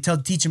 come on,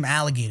 teach him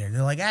alligator.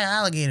 They're like,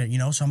 alligator, you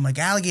know? So I'm like,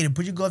 alligator,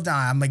 put your glove down.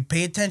 I'm like,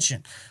 pay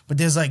attention. But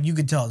there's like, you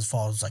could tell his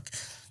father's like,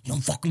 you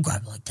don't fucking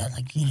grab it like that.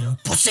 Like, you know,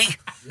 pussy.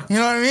 You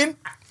know what I mean?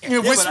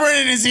 You're whispering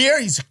in his ear.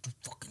 He's like,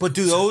 fucking. But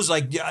do those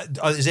like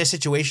is there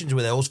situations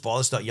where those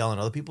fathers start yelling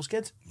at other people's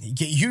kids?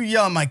 You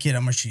yell at my kid,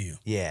 I'm gonna shoot you.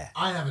 Yeah.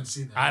 I haven't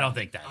seen that. I don't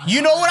think that.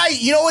 You know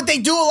what they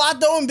do a lot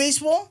though in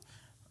baseball?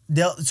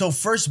 So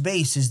first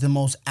base is the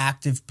most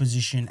active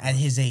position at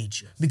his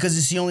age because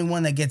it's the only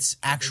one that gets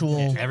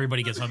actual.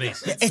 Everybody gets on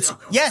base.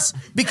 Yes,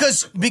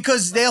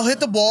 because they'll hit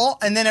the ball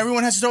and then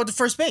everyone has to throw it to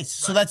first base.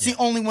 So that's the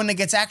only one that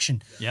gets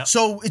action. Yep.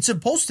 So it's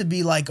supposed to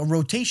be like a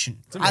rotation.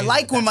 I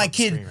like when my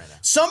kid. Right now.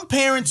 Some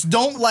parents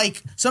don't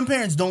like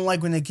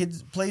when their kid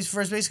plays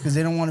first base because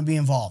they don't want to be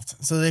involved.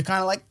 So they're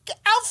kind of like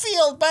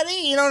outfield, buddy.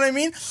 You know what I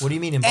mean? What do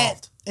you mean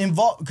involved?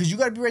 Involved because you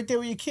got to be right there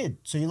with your kid.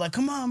 So you're like,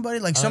 come on, buddy.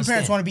 Like some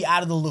parents want to be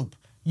out of the loop.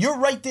 You're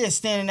right there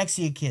standing next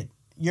to your kid.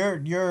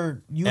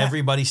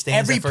 Everybody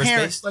stands at first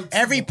base? Like,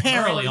 Every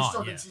parent, Early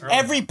on, yeah.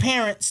 every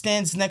parent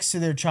stands next to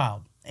their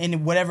child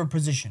in whatever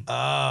position.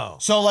 Oh.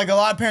 So like a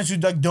lot of parents who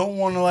like don't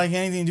want to like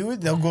anything to do with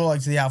it, they'll go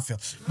like to the outfield.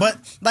 But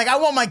like I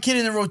want my kid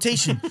in the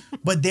rotation.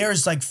 But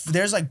there's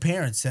like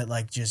parents that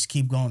like just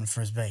keep going to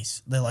first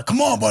base. They're like,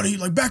 come on, buddy,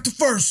 like back to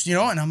first, you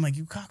know? And I'm like,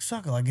 you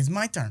cocksucker, like it's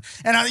my turn.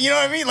 And you know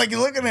what I mean? Like you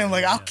look at him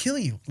like I'll kill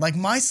you. Like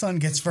my son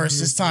gets first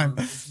this time.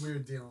 It's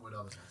weird dealing with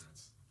other parents.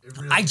 It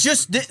really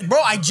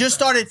I just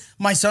started.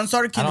 My son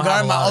started I don't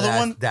have kindergarten. a My lot of other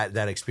one,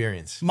 that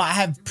experience. I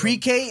have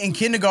pre-K and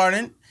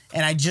kindergarten,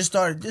 and I just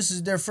started. This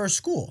is their first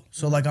school,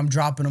 so like I'm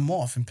dropping them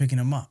off and picking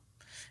them up,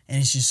 and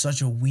it's just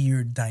such a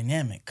weird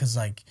dynamic because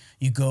like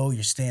you go,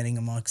 you're standing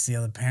amongst the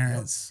other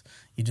parents.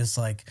 You just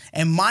like,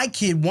 and my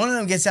kid, one of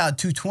them gets out at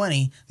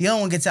 2:20, the other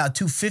one gets out at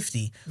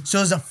 2:50. So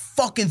there's a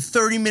fucking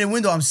 30-minute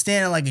window. I'm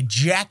standing like a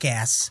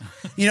jackass.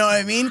 You know what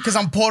I mean? Because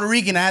I'm Puerto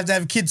Rican. I have to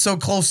have kids so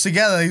close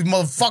together. These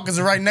motherfuckers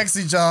are right next to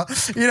each other.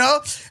 You know?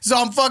 So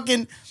I'm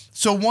fucking.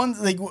 So one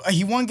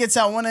gets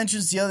out one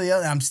entrance, the other.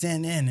 I'm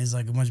standing there, and there's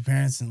like a bunch of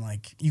parents, and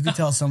like you could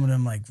tell some of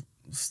them like.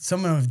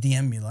 Some of them have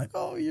DM'd me like,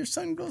 "Oh, your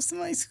son goes to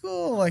my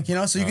school," like you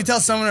know. So you could tell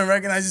some of them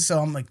recognize it. So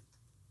I'm like.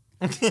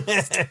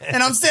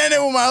 And I'm standing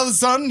there with my other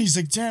son. And he's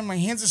like, "Damn, my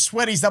hands are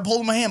sweaty. Stop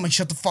holding my hand." I'm like,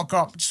 "Shut the fuck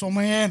up. Just hold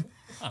my hand.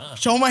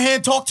 Show my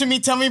hand. Talk to me.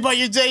 Tell me about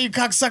your day, you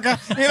cocksucker."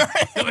 You know?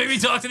 Don't make me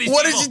talk to these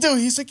What people. did you do?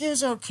 He's like, "It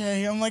was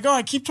okay." I'm like, "All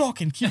right, keep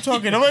talking.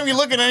 Don't make me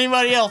look at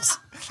anybody else.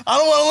 I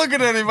don't want to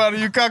look at anybody,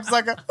 you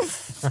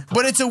cocksucker."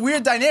 But it's a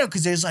weird dynamic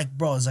because there's like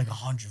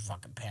 100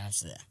 fucking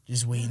parents there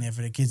just waiting there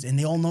for the kids, and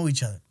they all know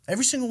each other.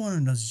 Every single one of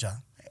them knows each other.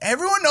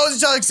 Everyone knows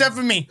each other except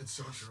for me. It's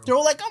so true. They're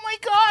all like, "Oh my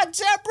God,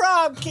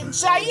 Deborah,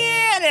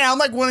 Cheyenne." And I'm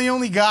like one of the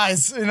only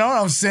guys, you know, and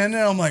I'm sitting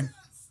there, I'm like,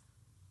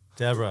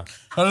 Deborah.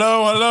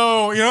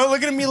 hello. You know,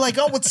 looking at me like,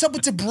 "Oh, what's up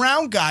with the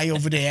brown guy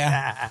over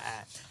there?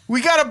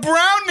 We got a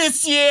brown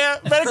this year.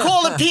 Better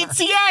call the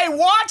PTA.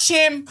 Watch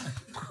him.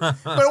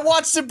 Better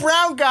watch the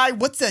brown guy."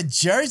 What's that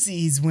jersey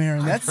he's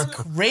wearing? That's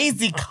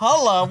crazy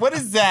color. What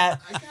is that?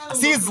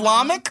 Is he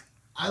Islamic?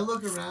 I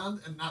look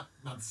around, and not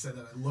to say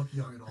that I look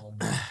young at all,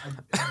 but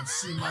I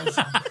see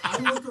myself. I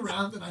look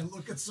around and I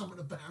look at some of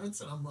the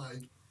parents, and I'm like,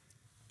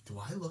 do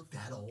I look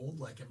that old?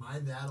 Like, am I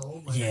that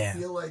old? Like, Yeah. I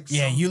feel like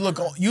You look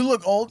old. You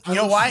look old. You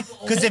know look why?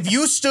 super Because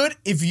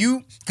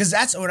old. because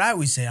that's what I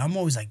always say. I'm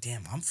always like,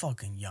 damn, I'm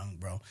fucking young,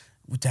 bro,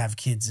 to have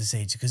kids this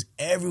age. Because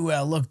everywhere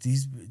I look,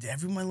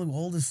 everyone look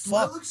old as Do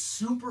I fuck. look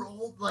super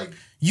old? Like,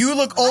 You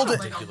look older,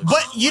 like a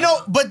but do you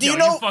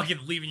know? You're fucking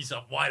leaving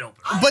yourself wide open.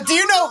 But do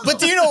you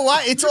know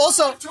why? It's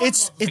also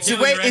it's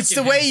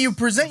the way you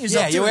present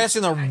yourself. Yeah, you're too.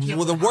 asking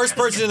the worst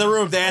person in the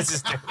room to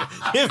answer.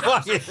 You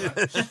fucking.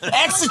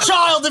 Ask the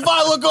child if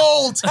I look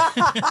old. well,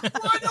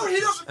 I know he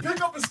doesn't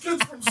pick up his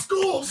kids from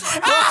school. So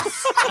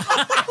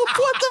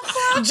What the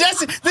fuck,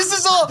 Jesse? This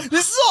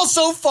is all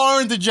so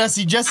foreign to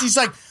Jesse. Jesse's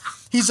like,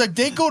 he's like,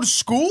 they go to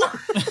school.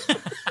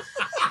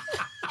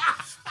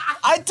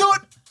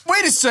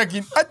 Wait a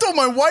second. I thought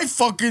my wife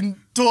fucking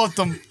taught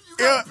them.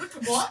 Yeah. pick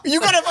them up. You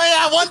gotta,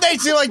 one day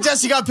too, like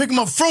Jesse gotta pick him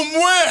up. From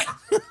where?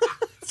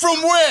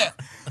 From where?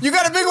 You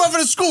gotta pick him up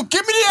from the school.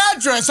 Give me the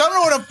address. I don't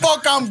know where the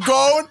fuck I'm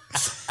going.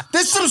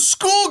 There's some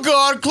school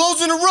guard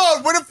closing the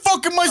road. Where the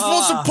fuck am I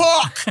supposed to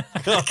park?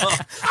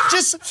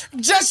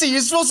 Jesse,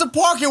 you're supposed to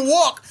park and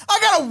walk. I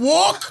gotta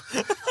walk.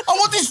 I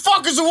want these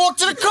fuckers to walk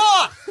to the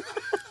car.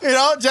 You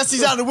know,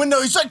 Jesse's out the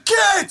window. He's like,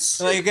 "Kids,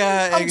 Like,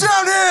 I'm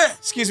down here."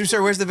 excuse me, sir.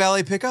 Where's the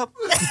valet pickup?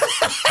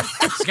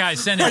 This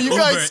guy's sending Are you Uber.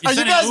 guys He's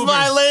sending Ubers.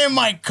 violating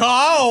my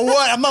car or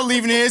what? I'm not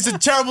leaving here. It's a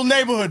terrible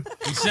neighborhood.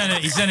 He's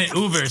sending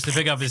Ubers to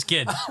pick up his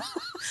kid.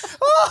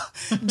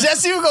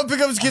 Jesse would go pick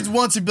up his kids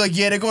once and be like,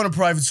 "Yeah, they're going to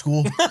private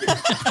school." He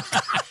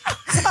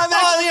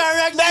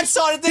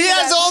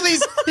has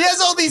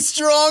all these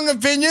strong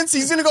opinions.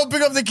 He's gonna go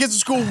pick up the kids at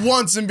school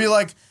once and be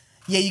like,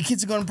 "Yeah, your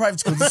kids are going to private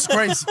school. This is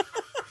crazy."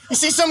 You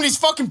see some of these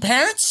fucking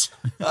parents?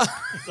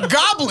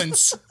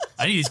 Goblins.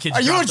 I need these kids.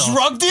 Are you a dropped off.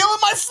 drug dealer,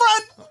 my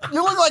friend?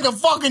 You look like a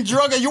fucking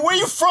drug. Where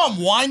you from?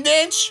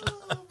 Wyandanch?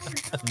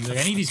 He's like,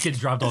 I need these kids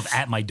dropped off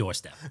at my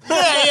doorstep.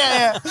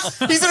 Yeah.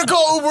 He's gonna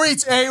call Uber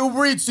Eats. "Hey,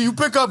 Uber Eats, do you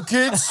pick up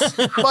kids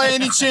by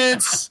any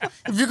chance?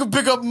 If you can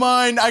pick up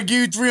mine, I give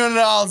you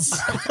 $300.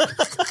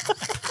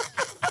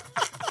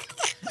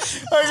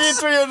 I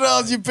give you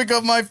 $300. You pick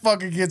up my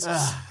fucking kids."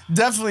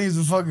 Definitely is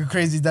a fucking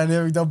crazy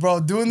dynamic, though, bro.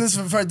 Doing this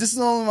this is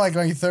only like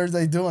on your third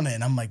day doing it,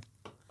 and I'm like,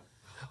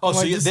 Oh, so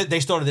Like this- they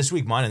started this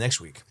week. Mine are next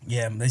week.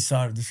 yeah, they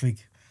started this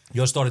week.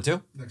 Yours started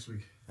too? next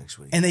week. Thanks,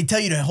 sweetie. And they tell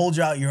you to hold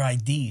out your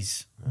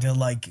IDs. They're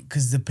like,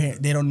 because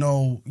they don't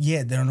know.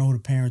 Yeah, they don't know who the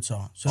parents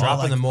are. So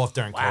Dropping them off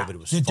during COVID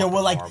was they fucking were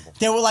like, horrible.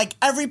 they were like,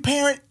 every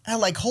parent had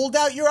like, hold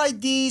out your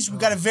IDs. We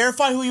got to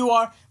verify who you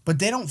are, but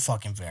they don't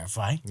fucking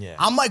verify. Yeah.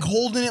 I'm like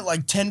holding it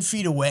like 10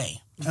 feet away,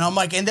 and I'm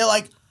like, and they're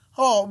like,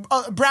 oh,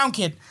 brown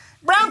kid,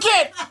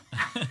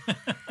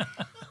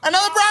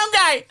 another brown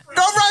guy,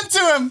 go run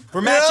to him.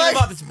 We're matching them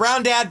up. It's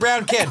brown dad,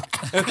 brown kid.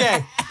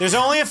 Okay, there's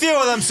only a few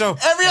of them, so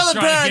Every other trying to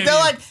parent, give they're you-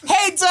 like,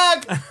 hey,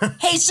 Doug.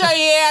 Hey,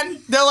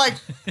 Cheyenne. They're like,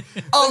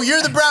 oh,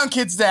 you're the brown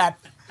kid's dad.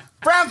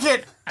 Brown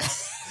kid.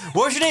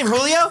 what was your name,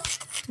 Julio?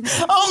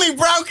 Only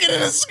brown kid in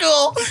the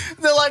school.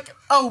 They're like,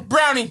 oh,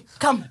 Brownie,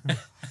 come.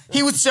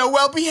 He was so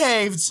well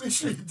behaved. Make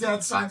sure your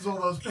dad signs all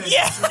those papers.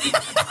 Yeah.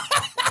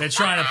 They're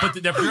trying to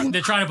put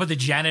they're trying to put the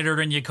janitor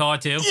in your car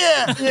too.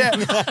 Yeah.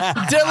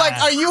 They're like,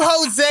 are you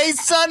Jose's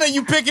son? Are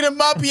you picking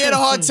him up? He had a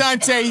hard time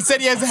today. He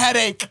said he has a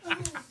headache.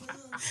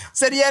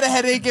 Said he had a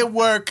headache at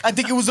work. I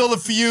think it was all the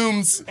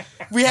fumes.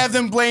 We have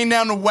them laying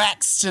down the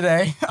wax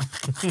today.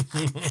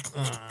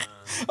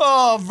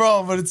 Oh,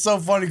 bro, but it's so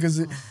funny because,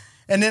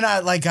 and then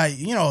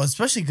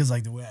especially because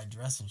like the way I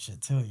dress and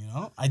shit too,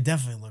 I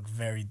definitely look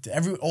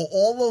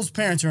all those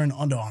parents are in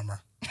Under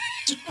Armour.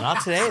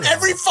 Not today, though.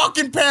 Every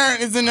fucking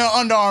parent is in an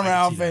Under Armour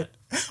outfit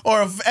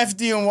or a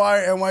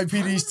FDNY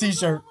NYPD's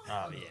t-shirt.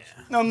 Oh,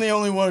 yeah. I'm the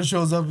only one who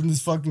shows up in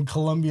this fucking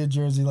Columbia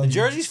jersey. Like The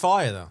jersey's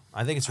fire, though.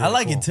 I think it's really I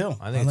like cool. it too.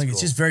 I think it's cool.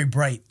 It's just very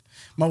bright.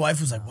 My wife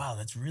was like, "Wow,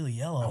 that's really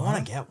yellow." I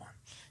want to get one.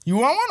 You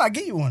want one? I'll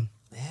get you one.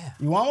 Yeah.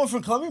 You want one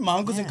from Columbia? My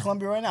uncle's in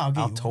Columbia right now. I'll get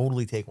I'll you one.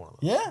 totally take one of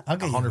those. Yeah, I'll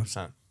get you one.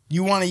 100%.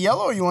 You want a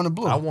yellow or you want a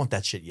blue? I want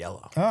that shit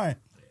yellow. All right.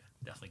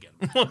 Definitely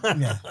get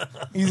them. Yeah.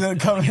 He's gonna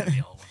come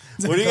in.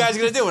 What are you guys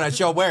gonna do when I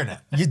show up wearing it?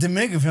 Your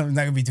Dominican family's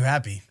not gonna be too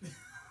happy.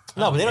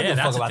 No, but they don't yeah, give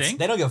a fuck that's a about. thing?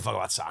 They don't give a fuck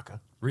about soccer.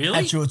 Really?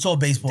 That's true. It's all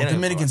baseball. They don't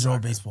Dominicans are go all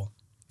soccer. baseball.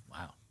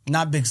 Wow.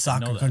 Not big Know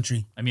soccer that.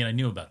 country. I mean, I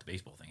knew about the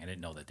baseball thing. I didn't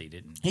know that they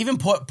didn't. Even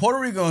Puerto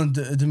Rico and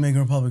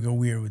Dominican Republic are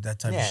weird with that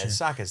type Yeah, of shit.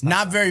 soccer's not not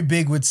soccer. very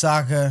big with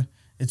soccer.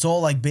 It's all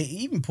like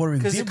even Puerto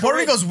Rico. 'Cause the Puerto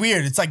Carib- Rico's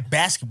weird. It's like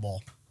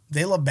basketball.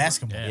 They love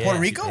basketball. Yeah. Puerto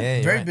Yeah. Rico, Yeah,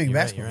 you're very right. big You're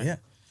right. basketball. You're Yeah. right.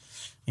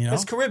 You know,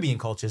 This Caribbean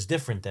culture is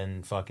different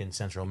than fucking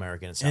Central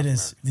American and South it American.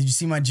 is. Did you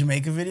see my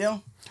Jamaica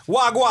video?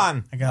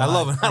 Wagwan. I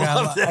love it. I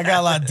love that. I got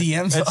a lot of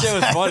DMs. That shit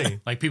was funny.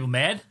 Like people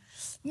mad?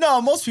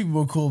 No, most people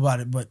were cool about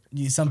it, but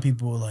some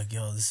people were like,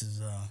 "Yo, this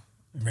is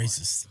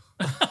racist."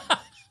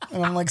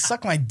 And I'm like,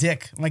 "Suck my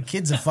dick." My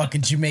kid's a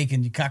fucking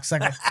Jamaican, you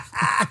cocksucker.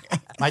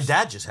 My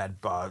dad just had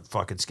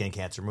fucking skin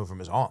cancer removed from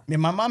his arm. Yeah,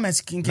 my mom had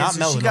skin Not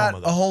cancer. She melanoma,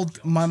 got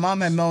though. My mom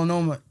had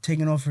melanoma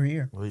taken off her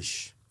ear.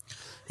 Eesh.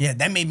 Yeah,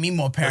 that made me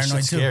more That paranoid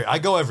shit's too. scary. I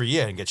go every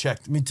year and get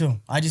checked. Me too.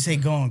 I just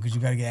hate going because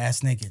you got to get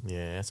ass naked.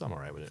 Yeah, that's I'm all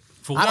right with it.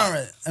 For I what?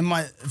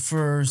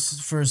 don't.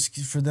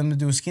 For them to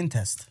do a skin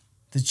test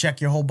to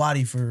check your whole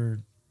body for.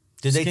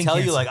 Did they Skin tell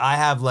you cancer. like I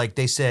have like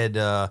they said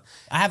I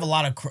have a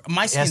lot of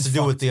my it has skin's to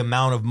do with fucked. the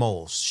amount of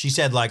moles. She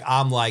said like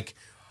I'm like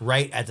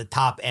right at the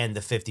top end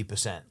of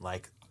 50%.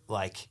 Like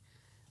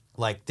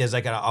there's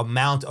like an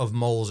amount of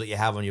moles that you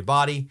have on your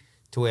body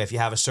to where if you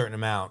have a certain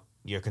amount,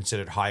 you're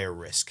considered higher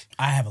risk.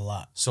 I have a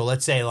lot. So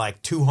let's say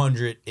like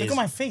 200 is Look at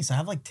my face. I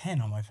have like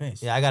 10 on my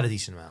face. yeah, I got a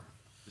decent amount.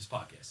 This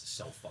podcast is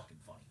so fucking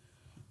funny.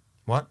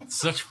 What?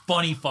 Such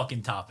funny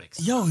fucking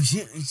topics. Yo, Oh,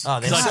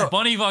 they Such so-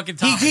 funny fucking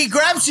topics. he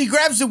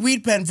grabs the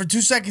weed pen for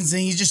 2 seconds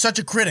and he's just such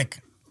a critic.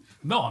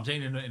 No, I'm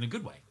saying it in a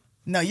good way.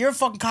 No, you're a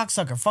fucking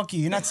cocksucker. Fuck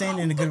you. You're not saying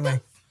it in a good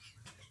way.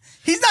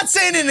 He's not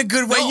saying it in a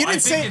good way. No, You I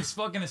didn't think say it's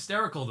fucking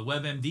hysterical, the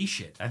WebMD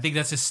shit. I think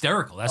that's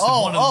hysterical. That's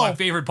Oh, one of my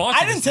favorite parts.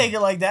 I of this didn't take thing.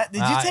 it like that.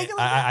 Did you take it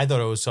like that? I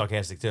thought it was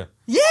sarcastic too.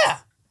 Yeah.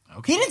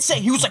 Okay. He didn't say.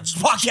 He was like, this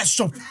podcast is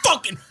so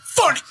fucking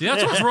funny. See,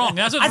 that's what's wrong.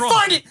 That's what's I wrong.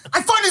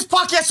 find this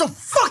podcast so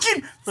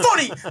fucking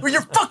funny with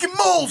your fucking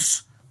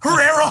moles,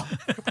 Herrera.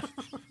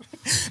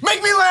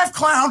 Make me laugh,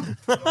 clown.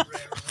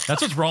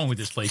 That's what's wrong with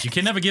this place. You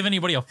can never give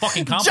anybody a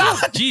fucking compliment.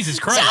 John- Jesus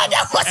Christ. John,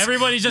 that wasn't-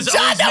 Everybody's just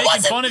John, always that making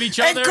wasn't- fun of each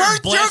And other. Kurt,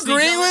 you're blasting each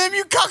agreeing other. with him,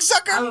 you I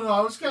cocksucker. don't know. I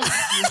was kind of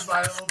confused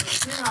by it a little bit.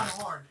 It came out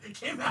hard. It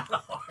came out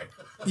hard.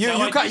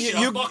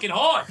 I'm fucking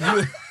hard.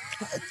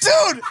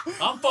 Dude,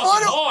 I'm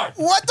fucking hard.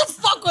 what the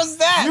fuck was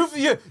that?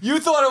 You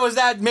thought it was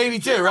that maybe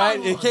too,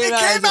 right? It came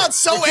out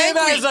so it came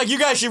out angry. as like you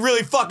guys should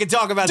really fucking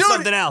talk about Dude,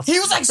 something else. he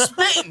was like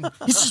spitting.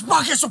 He says,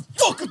 podcast so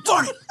fucking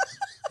funny.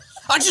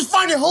 I just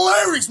find it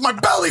hilarious. My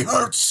belly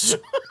hurts.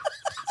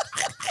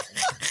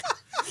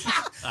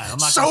 I'm not gonna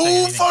say So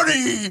anything.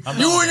 funny. I'm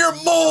You not- and your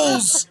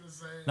moles.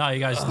 No, you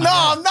guys. No,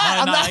 I'm not.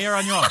 I'm No, not. you're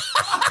on your own.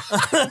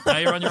 No,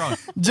 you're on your own.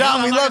 John,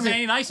 I'm we not love gonna say you.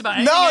 anything nice about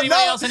No, anybody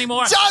no. else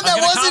anymore. John, I'm that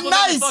gonna wasn't compliment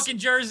the nice. fucking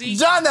jersey.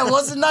 John, that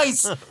wasn't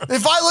nice.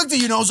 If I looked at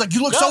you and I was like,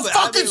 you look No, so but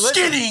I fucking mean,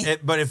 listen, skinny.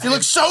 but if You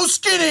look so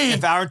skinny.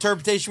 if our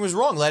interpretation was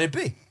wrong, let it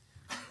be.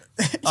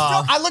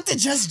 I looked at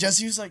Jesse.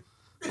 Jesse was like,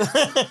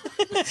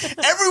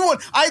 everyone.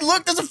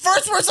 That's the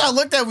first person I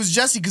looked at was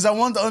Jesse because I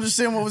wanted to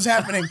understand what was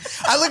happening.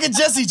 I look at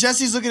Jesse.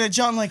 Jesse's looking at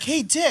John like,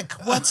 hey, Dick,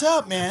 what's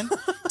up, man?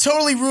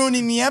 Totally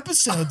ruining the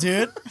episode,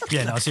 dude.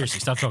 Yeah, no,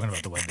 seriously, stop talking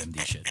about the WebMD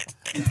shit.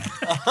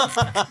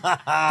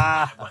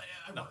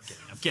 I'm not kidding.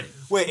 kidding.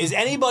 Wait, is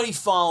anybody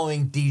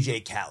following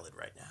DJ Khaled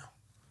right now?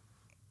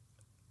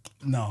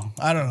 No,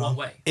 I don't know. What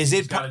way? Is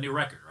He's it got a new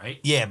record, right?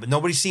 Yeah, but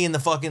nobody's seeing the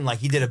fucking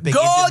he did a big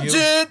God, interview.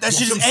 dude, that shit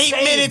That's is what I'm 8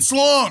 saying. minutes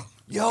long.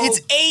 Yo,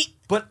 It's 8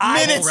 but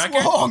minutes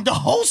record? long. The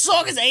whole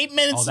song is 8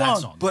 minutes Oh, that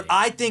long. song. But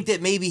I think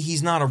that maybe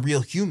he's not a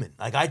real human.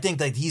 Like I think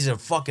that he's a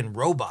fucking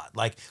robot,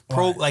 like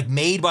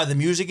made by the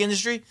music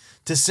industry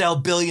to sell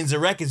billions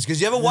of records.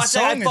 Because you ever watch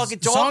that guy fucking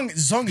talk? The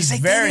song is He's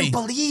like, very. they didn't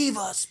believe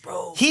us,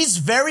 bro. He's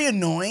very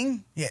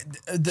annoying. Yeah,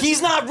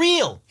 He's not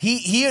real,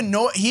 he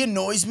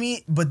annoys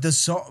me. But the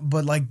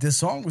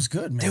song was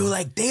good, man. dude.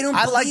 Like they don't.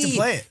 I like to believe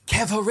play it.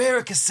 Kev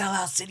Herrera could sell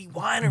out City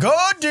Winery.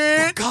 God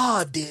did.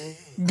 God did.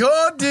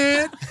 God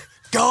did.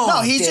 God.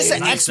 No, he's just an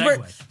Nice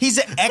expert. segue. He's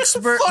an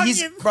expert.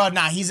 He's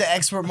Fucking- he's an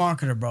expert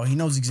marketer, bro. He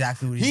knows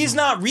exactly what he's He's doing.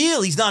 not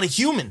real. He's not a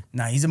human.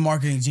 Nah, he's a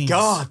marketing genius.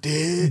 God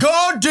did.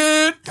 God,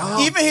 dude. God,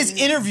 Even his dude.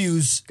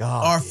 interviews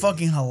God, are dude.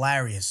 fucking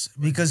hilarious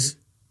because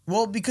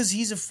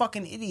he's a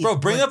fucking idiot. Bro,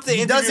 bring But up the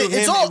he does interview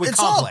it. of him with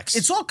Complex.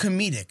 It's all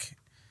comedic.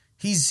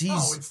 He's.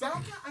 Oh, it's that guy?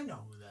 I know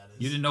who that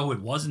is. You didn't know who it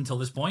was until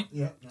this point?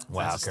 Yeah. No.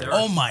 Wow, That's Kurt. hysterical.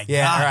 Oh my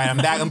Yeah, god. all right. I'm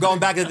back. I'm going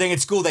back to the thing at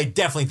school. They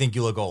definitely think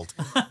you look old.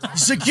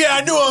 He's like, yeah,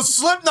 I knew what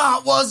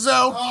Slipknot was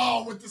though.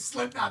 Oh, with the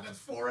Slipknot, that's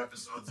 4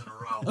 episodes in a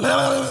row.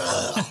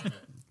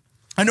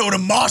 I know what a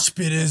mosh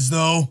pit is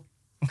though.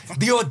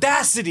 The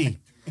audacity.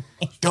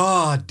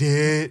 God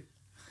did.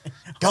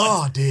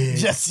 God did.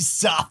 Jesse,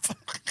 stop.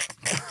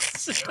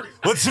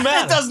 What's the It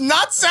matter? does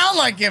not sound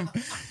like him.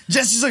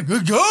 Jesse's like,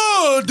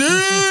 God,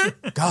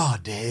 dude.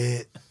 God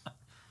did.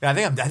 Yeah, I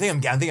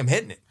think I'm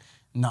hitting it.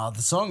 No,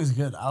 the song is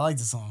good. I like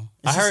the song.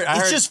 I heard-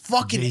 it's just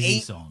fucking Jay-Z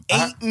 8 song.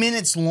 8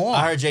 minutes long.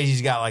 I heard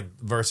Jay-Z's got like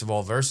verse of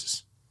all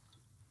verses.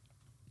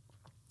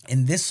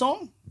 In this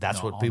song, That's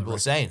No, what on the people are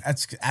record. saying.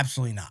 that's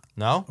absolutely not.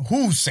 No?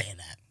 Who's saying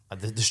that?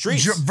 The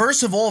streets.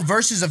 Verse of all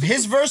verses of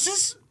his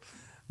verses?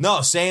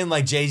 No, saying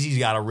like Jay-Z's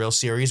got a real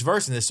serious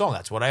verse in this song.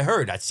 That's what I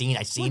heard. I seen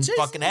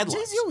fucking headlines.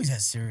 Jay-Z always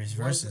has serious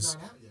Why is it verses.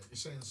 not out yet? You're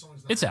saying the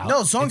song's not It's out. No,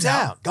 the song's It's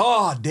out. out.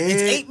 God did.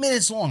 It's 8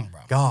 minutes long,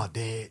 bro. God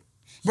did.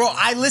 Bro,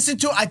 I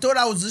thought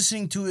I was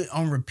listening to it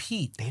on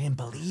repeat. They didn't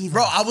believe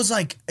Bro, us. I was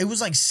like, it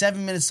was like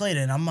 7 minutes later,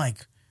 and I'm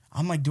like,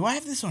 do I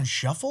have this on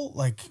shuffle?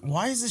 Like,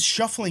 why is this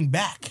shuffling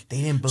back?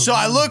 They didn't believe. So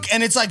I look,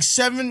 and it's like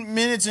 7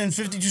 minutes and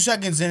 52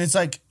 seconds, and it's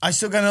like, I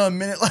still got another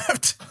minute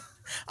left.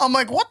 I'm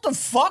like, what the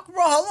fuck,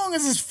 bro? How long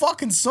is this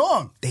fucking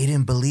song? They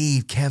didn't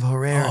believe Kev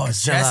Herrera. Oh, could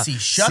sell out Jesse,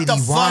 shut City the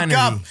fuck Winery.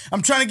 up.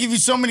 I'm trying to give you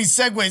so many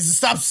segues and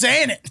stop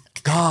saying it.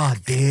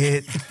 God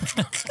did.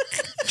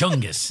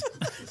 Chungus.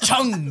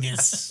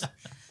 Chungus.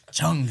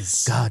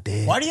 Chungus. God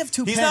did. Why do you have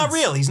two He's pens? not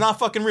real. He's not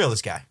fucking real,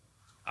 this guy.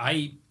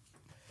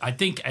 I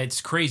think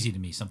it's crazy to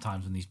me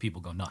sometimes when these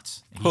people go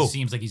nuts. And Who? he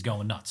seems like he's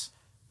going nuts.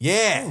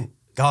 Yeah.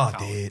 God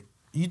did.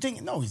 You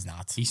think? No, he's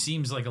not. He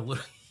seems like a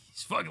little.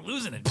 He's fucking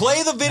losing it.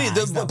 Play the video. Nah,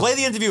 he's not. Play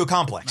the interview with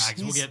Complex.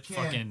 Max, we'll get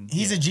fucking.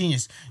 He's a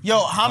genius.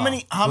 Yo, how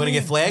many? How wanna many?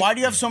 get flagged? Why do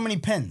you have so many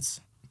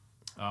pens?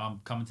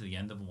 coming to the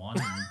end of one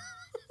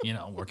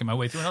and, working my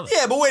way through another.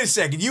 Yeah, but wait a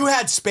second. You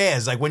had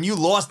spares. Like when you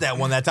lost that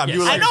one that time, Yes.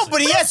 you were I like, know,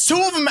 but he has 2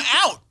 of them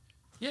out.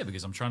 Yeah,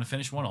 because I'm trying to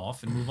finish one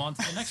off and move on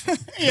to the next one.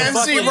 Yeah,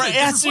 fuck I see you with right.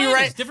 it. I see you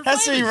right. Different I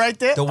see you flavors. right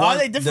there. The Are one-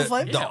 they different the-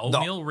 flavors? Yeah, The-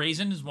 oatmeal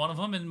raisin is one of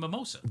them, and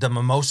mimosa. the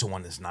mimosa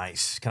one is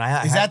nice. Can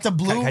I? Is that the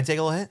blue? Can I take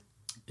a little hit?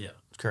 Yeah.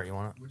 Kurt, you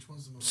want it? Which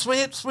one's the most?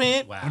 Sweet,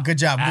 sweet. Wow. Good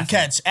job. Good Athlete.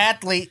 catch.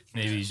 Athlete.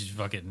 Maybe you should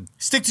fucking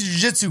Stick to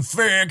jiu-jitsu,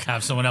 frig.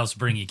 have someone else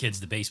bring your kids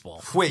to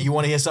baseball. Wait, you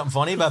want to hear something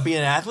funny about being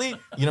an athlete?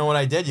 You know what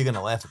I did? You're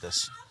gonna laugh at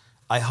this.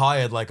 I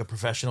hired like a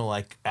professional,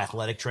 like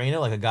athletic trainer,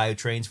 like a guy who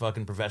trains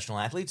fucking professional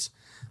athletes.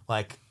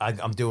 Like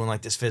I'm doing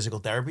like this physical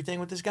therapy thing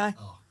with this guy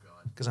Oh,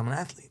 God. because I'm an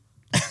athlete.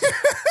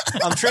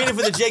 I'm training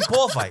for the Jake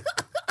Paul fight.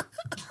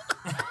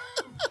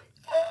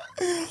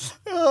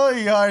 Oh,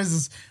 he hires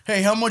us.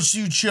 Hey, how much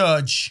do you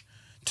charge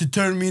to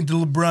turn me into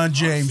LeBron I'm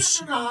James?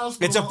 sitting in the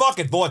hospital, It's a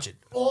fucking fortune.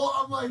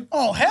 I'm like,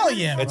 Oh, hell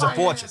yeah. It's a my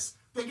fortune. ass,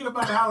 thinking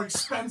about how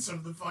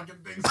expensive the fucking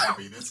thing's gonna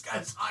be. This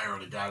guy's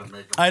hiring a guy to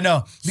make. I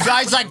know. The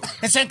guy's like,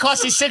 it's gonna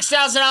cost you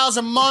 $6,000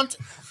 a month.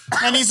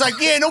 And he's like,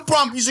 yeah, no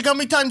problem. He's like, how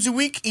many times a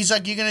week? He's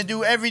like, you're gonna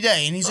do every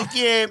day. And he's like,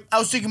 yeah, I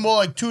was thinking more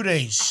like 2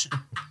 days.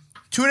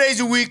 2 days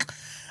a week.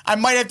 I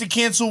might have to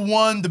cancel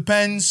one,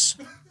 depends.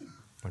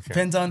 Okay.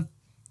 Depends on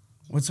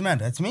what's the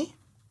matter? That's me?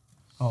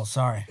 Oh,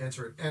 sorry.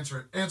 Answer it. Answer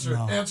it. Answer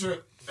No. it. Answer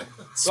it.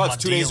 Oh, it's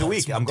 2 days a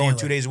week. I'm going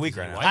 2 days a week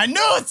right now. I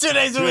know it's 2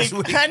 days a days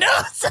week. a week. I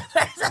know it's 2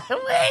 days a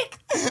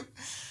week.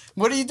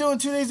 What are you doing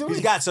 2 days a week?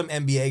 He's got some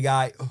NBA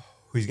guy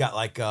who's got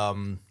like a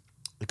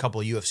couple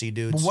of UFC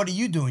dudes. But what are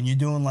you doing?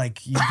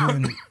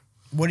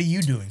 What are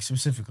you doing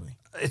specifically?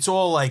 It's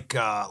all like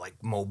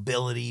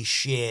mobility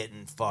shit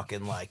and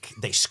fucking like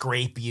they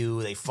scrape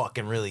you, they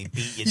fucking really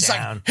beat you He's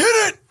down. like,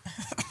 hit it!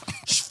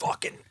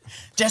 fucking.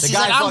 Jesse's The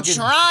guy like, I'm fucking-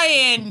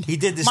 trying. He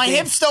did this My thing-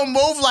 hips don't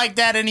move like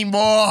that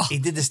anymore. He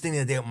did this thing the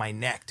other day with my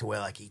neck to where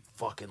like he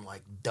fucking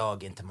like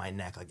dug into my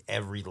neck, like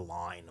every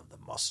line of the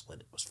muscle,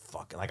 and it was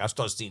fucking like I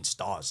started seeing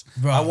stars.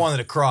 Bro. I wanted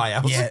to cry. I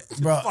was Yeah, like,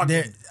 bro.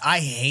 fucking- I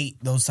hate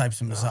those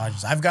types of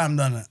massages. I've gotten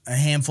them done a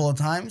handful of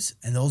times,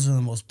 and those are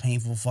the most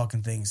painful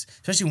fucking things.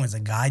 Especially when it's a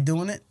guy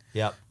doing it.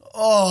 Yep.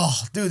 Oh,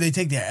 dude, they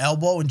take their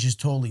elbow and just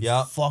totally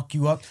Yep. fuck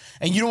you up,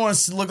 and you don't want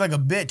to look like a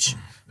bitch,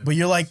 but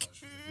you're like,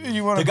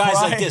 you want The to. guy's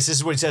cry. like this. This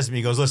is what he says to me.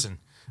 He goes, "Listen,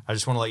 I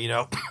just want to let you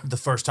know, the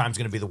first time's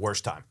going to be the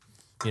worst time.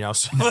 You know,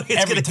 so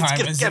Every time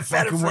gonna is get the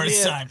better fucking from worst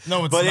here. time.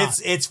 No, it's but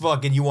not. it's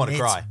fucking. You want to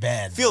It's cry.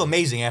 bad. Feel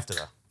amazing after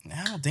though.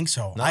 I don't think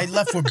so. I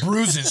left with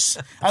bruises.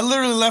 I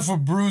literally left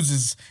with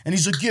bruises, and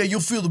he's like, "Yeah, you'll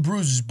feel the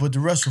bruises, but the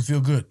rest will feel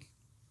good."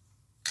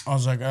 I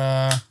was like,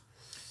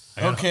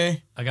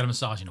 okay. I got a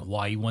massage in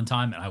Hawaii one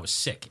time, and I was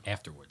sick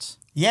afterwards.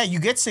 Yeah, you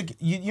get sick.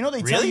 You know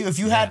they tell Really? you if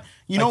you Yeah. had,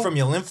 you Like know, from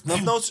your lymph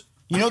nodes.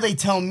 you know they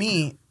tell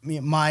me,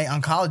 my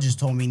oncologist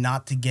told me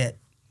not to get.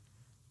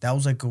 That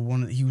was like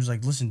he was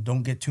like, listen,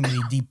 don't get too many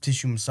deep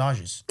tissue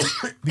massages,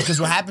 because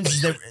what happens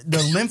is that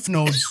the lymph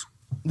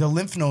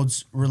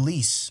nodes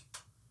release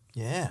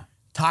Yeah.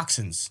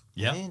 toxins,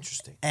 Yeah.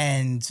 Interesting.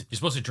 and You're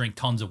supposed to drink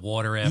tons of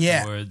water yeah,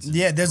 afterwards.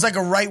 yeah. There's like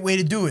a right way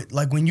to do it.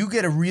 Like when you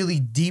get a really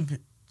deep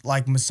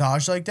like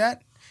massage like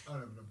that. I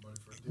don't have enough money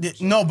for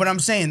it. No, but I'm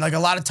saying like a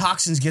lot of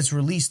toxins gets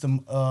released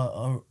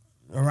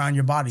around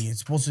your body. It's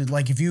supposed to,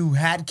 like, if you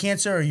had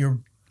cancer or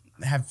you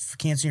have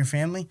cancer in your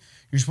family,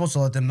 you're supposed to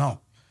let them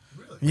know.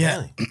 Really? Yeah,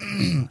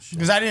 Really?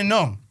 because I didn't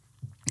know.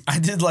 I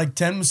did like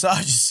 10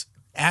 massages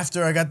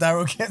after I got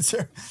thyroid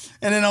cancer,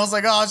 and then I was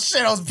like, oh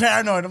shit, I was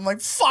paranoid. I'm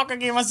like, fuck, I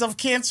gave myself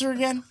cancer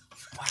again.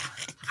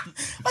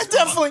 I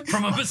definitely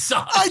From a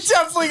massage.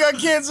 got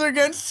cancer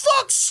again.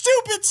 Fuck,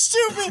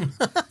 stupid.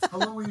 How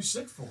long were you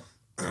sick for?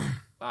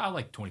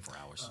 Like 24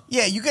 hours.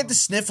 Yeah, you get the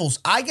sniffles.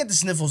 I get the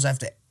sniffles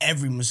after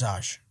every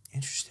massage.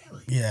 Interesting.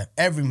 Yeah,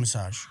 every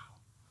massage.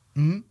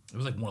 It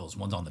was like one of those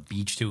ones on the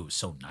beach, too. It was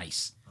so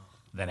nice.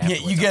 Then Yeah,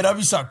 afterwards, you get up,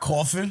 you start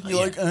coughing. You're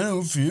like, I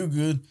don't feel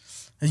good.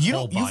 You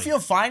Whole don't. You body. feel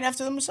fine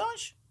after the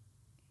massage?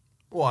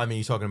 Well, I mean,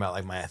 you're talking about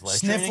like my athletic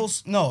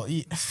Sniffles? No.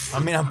 I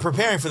mean, I'm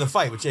preparing for the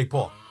fight with Jake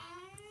Paul.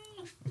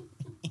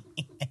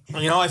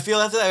 You know, I feel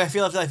after that. I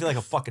feel like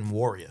a fucking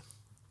warrior.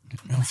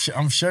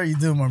 I'm sure you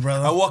do, my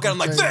brother. I walk out. I'm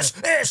like, this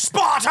is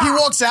Sparta. He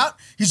walks out.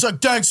 He's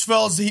like, thanks,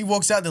 fellas. He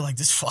walks out. They're like,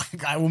 this fucking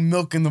guy will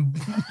milking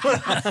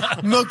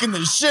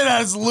the shit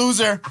out of this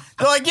loser.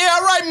 They're like, yeah,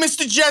 all right,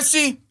 Mr.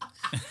 Jesse.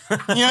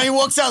 You know, he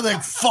walks out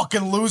like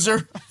fucking loser.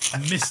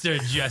 Mr.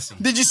 Jesse.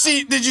 Did you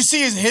see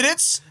his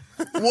hits?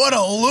 What a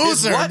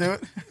His loser, what?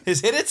 dude.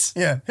 His hit it?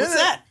 Yeah. What's hit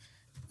it. that?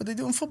 What they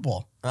do in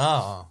football.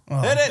 Oh.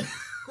 Hit it.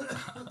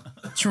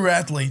 True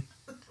athlete.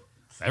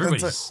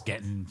 Everybody's That's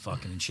getting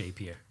fucking in shape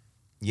here.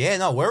 Yeah,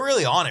 no, we're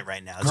really on it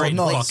right now. It's right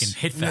no. place. Fucking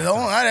hit No,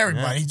 factor. not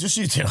everybody. Just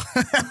you two.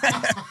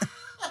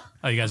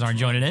 Oh, you guys aren't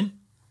joining in?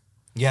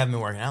 You haven't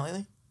been working out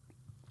lately?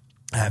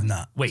 I have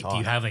not. Wait, do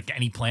you have like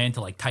any plan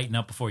to like tighten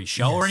up before you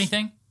show or Yes.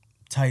 anything?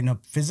 Tighten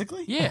up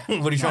physically? Yeah.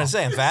 What are you trying to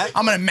say? I'm fat?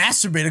 I'm gonna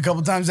masturbate a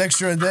couple times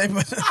extra a day,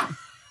 but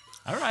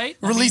All right.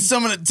 release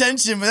some of the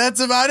tension. But that's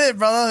about it,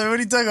 brother. What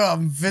are you talking about?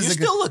 I'm You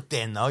physically. still look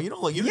thin, though. You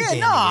don't look. You look Yeah, thin.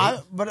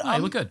 no, but You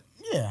I'm look good.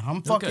 Yeah, I'm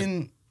look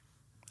fucking.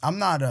 I'm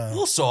not A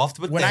little soft,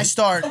 but when thin. I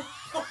start,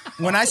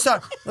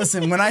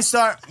 listen, when I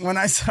start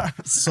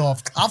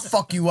soft, I'll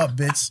fuck you up,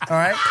 bitch. All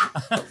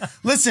right.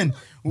 Listen,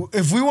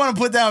 if we want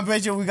to put that on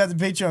Patreon, we got the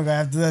Patreon guy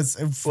after this.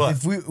 What?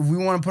 If we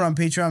want to put on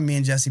Patreon, me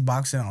and Jesse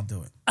boxing, I'll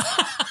do it.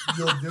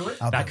 You'll do it?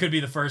 I'll That do could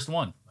be the first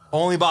one.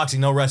 Only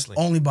boxing, no wrestling.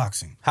 it. Only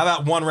boxing. How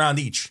about 1 round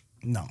each?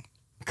 No.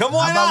 Come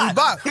on, How about we not?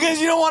 box?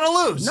 Because you don't want to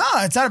lose. No,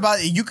 it's not about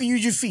it. You can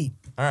use your feet.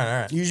 All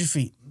right. Use your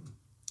feet.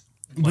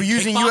 We're Like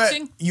using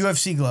kickboxing?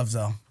 UFC gloves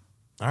though.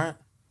 All right.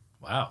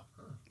 Wow.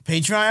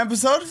 Patreon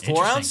episode? 4 Interesting.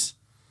 ounce?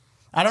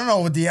 I don't know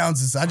what the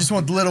ounces. I just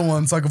want the little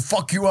ones so I can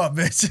fuck you up,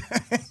 bitch.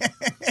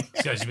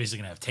 This guy's basically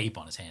gonna have tape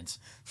on his hands.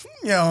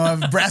 You know,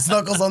 have brass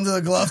knuckles under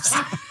the gloves.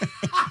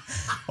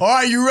 All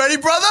right, you ready,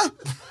 brother?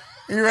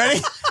 You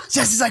ready?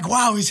 Jesse's like,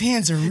 wow, his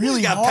hands are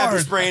really He's got pepper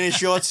hard. spray in his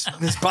shorts, in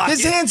his pocket.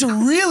 His hands are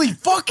really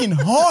fucking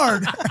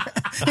hard.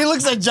 He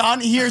looks at John.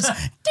 He hears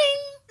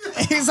ding.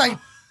 And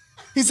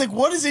he's like,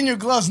 what is in your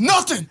gloves?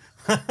 Nothing.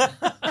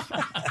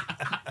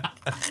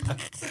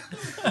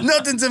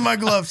 Nothing's in my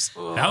gloves.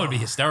 That would be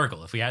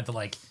hysterical if we had to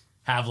like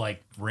have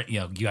like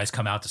you guys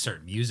come out to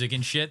certain music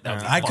and shit. That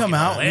would be I come fucking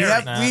out. We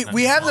hilarious. have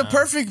we have the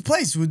perfect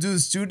place. We do the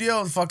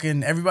studio.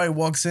 Fucking everybody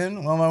walks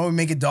in. Well, we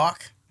make it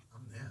dark.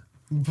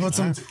 Put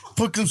some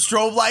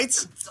strobe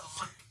lights.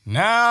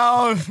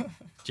 Now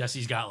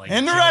Jesse's got like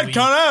in the red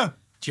corner.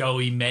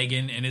 Joey,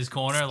 Megan in his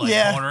corner, like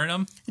Yeah. cornering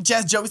him.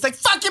 Jess Joey's like,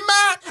 fuck your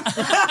mom.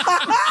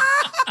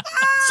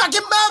 Fuck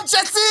your mom,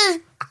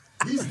 Jesse.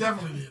 He's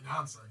definitely the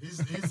announcer. He's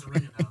the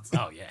ring announcer.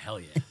 Oh yeah, hell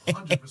yeah.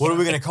 100%. What are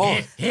we going to call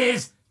it?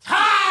 His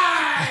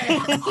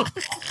time.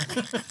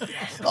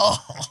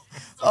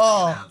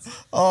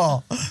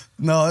 Oh,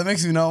 no, that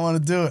makes me not want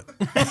to do it.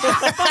 What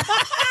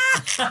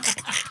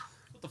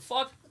the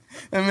fuck?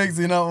 It makes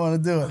me not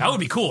want to do it. That would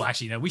be cool,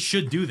 actually. We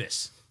should do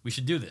this. We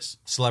should do this.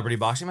 Celebrity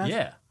boxing match?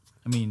 Yeah.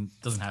 I mean,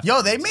 it doesn't have to.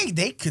 Yo,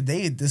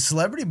 the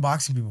celebrity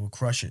boxing people will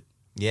crush it.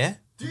 Yeah?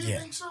 Do you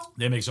think so?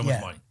 They make so much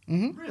Yeah.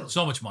 money. Really?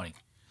 So much money.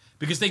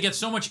 Because they get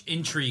so much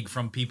intrigue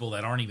from people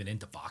that aren't even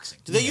into boxing.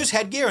 Do they use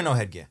headgear or no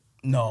headgear?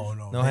 No.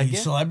 No headgear?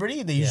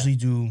 Celebrity, they usually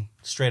do.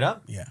 Straight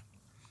up? Yeah.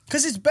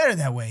 Because it's better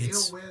that way. They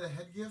It's don't wear the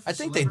headgear. For I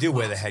think they do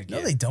wear the headgear.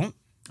 no, they don't.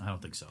 I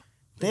don't think so.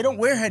 They don't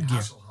wear headgear.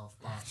 Hasselhoff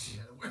box. He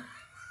had to wear.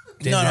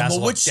 David No, but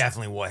Hasselhoff which-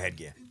 definitely wore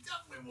headgear. He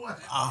definitely wore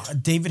headgear.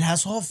 David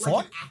Hasselhoff Like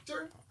fought. an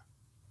actor,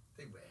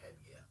 they wear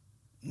headgear.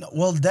 No,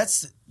 well,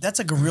 that's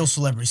like a real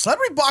celebrity.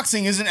 Celebrity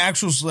boxing isn't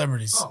actual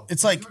celebrities. Oh,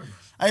 it's what like are you talking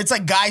about? it's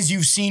like guys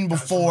you've seen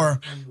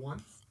before. And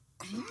one.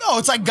 No,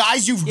 it's like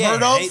guys you've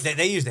heard of.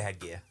 They use the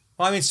headgear.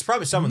 Well, I mean, it's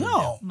probably some of them.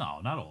 No, No,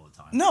 not all the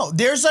time. no.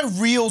 There's a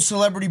real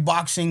celebrity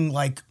boxing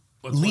like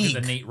Let's league. look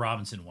at the Nate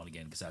Robinson one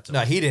again, because that's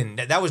No, he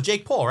didn't. That was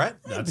Jake Paul, right?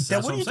 Yeah, but that's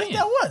what what do I'm you think saying.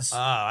 that was?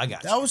 I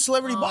got you. That was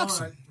celebrity Oh,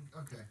 boxing. all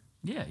right. Okay.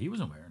 Yeah, he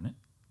wasn't wearing it.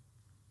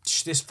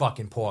 This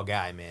fucking poor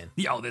guy, man.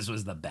 Yo, this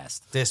was the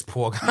best. This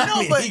poor guy. No, I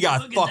mean, but he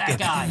got look at that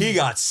fucking. guy. He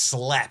got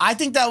slapped. I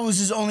think that was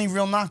his only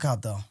real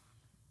knockout, though.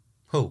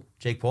 Who?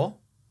 Jake Paul?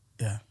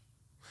 Yeah.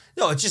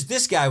 No, it's just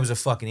this guy was a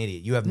fucking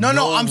idiot. You have No,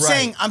 I'm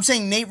right.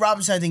 saying Nate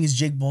Robinson. I think is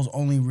Jake Paul's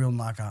only real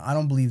knockout. I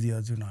don't believe the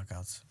other two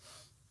knockouts.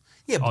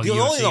 Yeah, but Oh, the the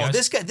only UFC no,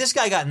 guys? this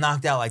guy got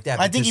knocked out like that.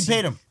 I think he because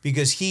paid him.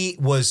 because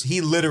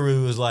he literally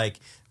was like,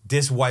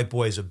 this white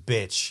boy's a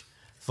bitch.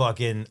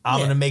 Fucking, I'm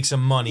Yeah. gonna make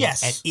some money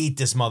Yes. and eat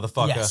this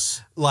motherfucker.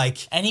 Yes.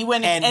 Like, And he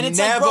went and it's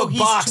never like, bro, he's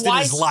boxed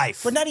twice, in his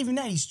life. But not even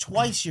that. He's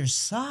twice your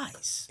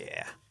size.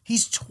 Yeah,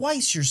 He's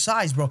twice your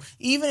size, bro.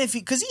 Even if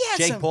because he had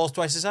Jake some. Paul's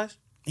twice his size.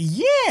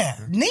 Yeah,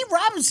 Nate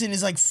Robinson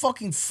is like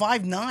fucking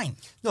 5'9".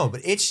 No,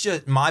 but it's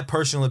just my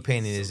personal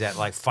opinion is that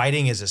like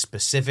fighting is a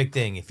specific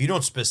thing. If you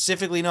don't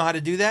specifically know how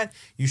to do that,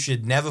 you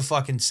should never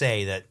fucking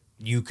say that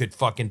you could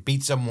fucking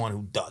beat someone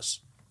who does.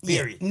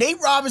 Period. Yeah. Nate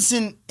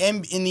Robinson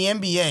in the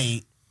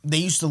NBA, they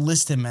used to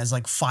list him as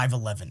like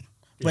 5'11".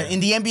 But in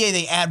the NBA,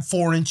 they add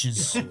 4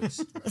 inches.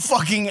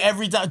 Fucking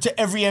every time to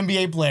every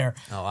NBA player.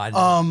 Oh, I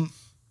know.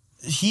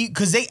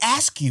 Because they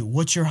ask you,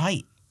 what's your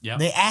height? Yeah.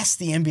 They ask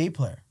the NBA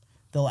player.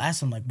 They'll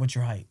ask him, like, what's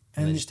your height?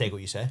 and then just take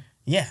what you say.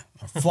 Yeah,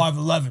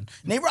 5'11".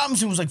 Nate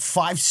Robinson was like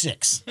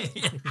 5'6".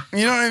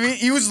 You know what I mean?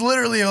 He was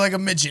literally like a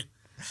midget.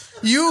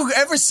 You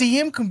ever see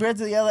him compared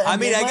to the other? I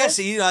mean, NBA I guess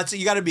players?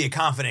 you got to be a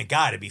confident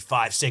guy to be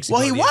 5'6".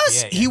 Well,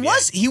 he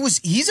was.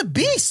 He's a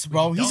beast,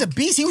 bro. He's a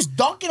beast. He was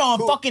dunking on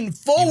fucking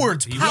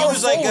forwards, he power He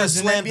was like a forwards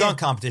in slam NBA. dunk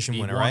competition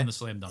He winner, won right? the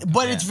slam dunk.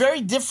 But it's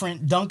very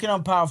different dunking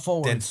on power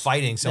forwards Than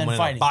fighting someone in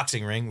a fighting.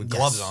 boxing ring with Yes.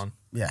 gloves on.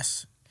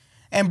 Yes.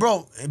 And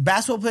bro,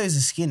 basketball players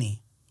are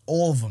skinny.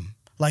 All of them.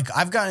 Like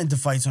I've gotten into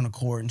fights on a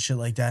court and shit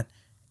like that.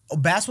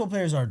 Basketball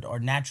players are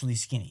naturally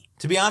skinny.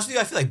 To be honest with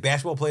you, I feel like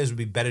basketball players would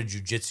be better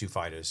jiu-jitsu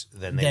fighters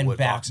than they would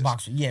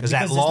boxers. Yeah, because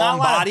because that long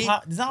body,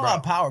 there's not a lot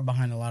of power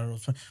behind a lot of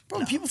those.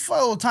 Bro, people fight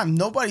all the time.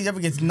 Nobody ever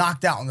gets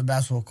knocked out on the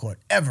basketball court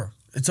ever.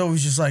 It's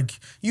always just like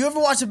you ever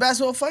watch a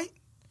basketball fight?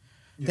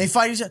 Yeah. They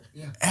fight each other.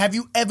 Yeah. Have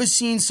you ever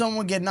seen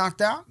someone get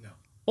knocked out? No.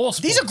 all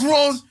These sports. are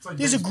grown. like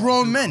These are baseball,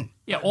 grown too. men.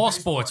 Yeah, all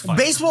sports fights.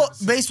 Baseball.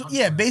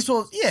 Yeah,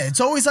 baseball. Yeah,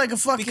 it's always like a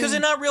fucking. because they're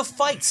not real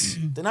fights.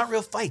 They're not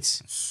real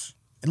fights.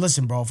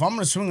 Listen, bro. If I'm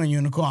gonna swing on you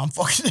in the car,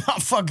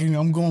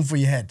 I'm going for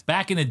your head.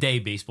 Back in the day,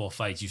 baseball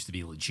fights used to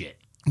be legit.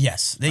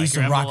 Yes, they used to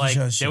remember, rock each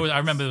other's shit. I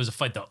remember there was a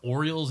fight, the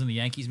Orioles and the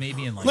Yankees,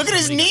 maybe. And like Look at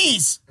his somebody got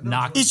knees.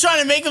 knocked. He's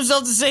trying to make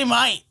himself the same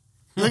height.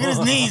 Look at his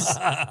knees.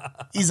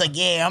 He's like,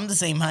 yeah, I'm the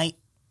same height.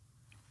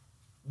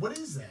 What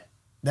is that?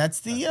 That's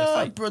the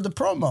fight. the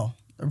promo.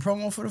 The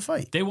promo for the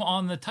fight. They were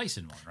on the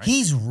Tyson one, right?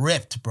 He's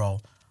ripped, bro.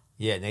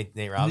 Yeah, Nate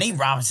Robinson. Nate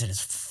Robinson is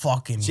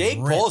fucking Jake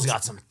ripped. Paul's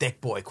got some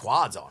thick boy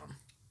quads on him.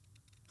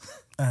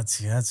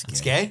 That's gay.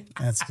 It's gay?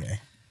 That's gay.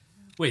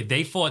 Wait,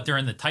 they fought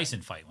during the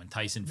Tyson fight when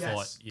Tyson Yes,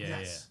 fought. Yeah,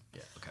 yes.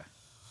 yeah. Okay.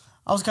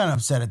 I was kind of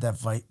upset at that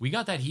fight. We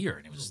got that here,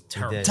 and it was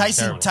terrible. did.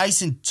 Tyson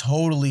Terrible.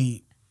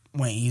 totally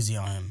went easy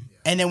on him.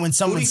 And then when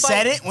someone he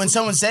said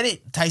fight?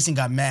 it, Tyson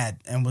got mad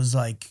and was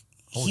like,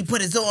 he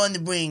put his oar in the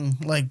ring.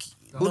 Like,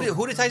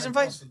 Who did Tyson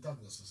fight? Buster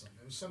Douglas or something.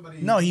 It was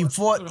somebody. no, he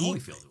fought. What He,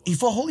 Holyfield it was. he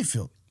fought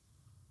Holyfield.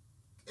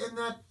 in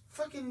that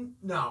fucking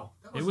no.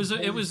 That It was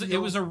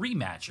a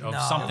rematch of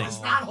something.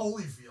 It's not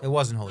Holyfield. It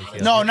wasn't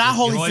Holyfield. No, not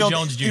Roy Holyfield.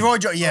 Jones Jr. Roy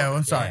Jones. Yeah,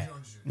 I'm sorry. Yeah.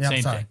 Yeah, I'm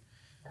Same sorry. thing.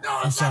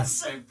 No, it's not the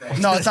same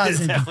thing. No, it's not the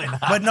same thing.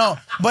 But no,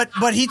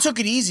 but he took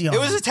it easy on It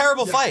was him. a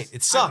terrible fight. It I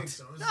think sucked.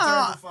 so. It was a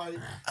terrible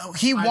fight.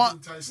 He I won.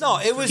 think Tyson No,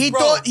 it was He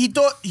bro.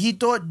 he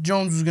thought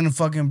Jones was gonna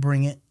fucking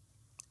bring it,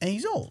 and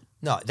he's old.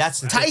 No, that's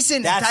the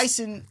Tyson- That's,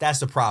 Tyson- That's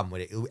the problem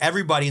with it.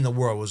 Everybody in the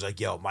world was like,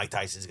 "Yo, Mike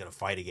Tyson's gonna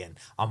fight again.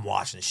 I'm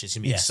watching this shit. It's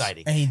gonna be Yes,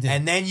 exciting." and he did.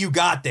 And then you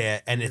got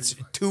there, and it's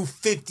two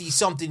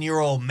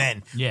 50-something-year-old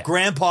men, Yeah.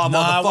 grandpa No,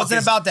 motherfuckers, it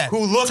wasn't about that.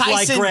 who look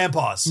like Tyson-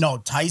 grandpas. No,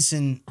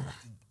 Tyson.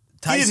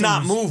 he did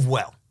not was- move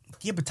well.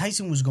 Yeah, but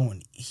Tyson was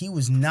going. He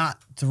was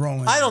not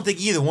throwing. I don't think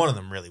either one of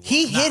them really.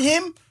 He was. hit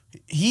him.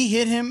 He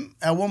hit him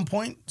at one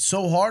point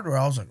so hard where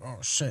I was like, "Oh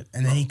shit!"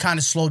 And then he kind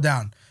of slowed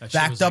down, That shit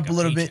backed was up like a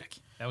little bit.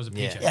 paycheck. That was a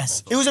paycheck.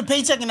 Yes, it was a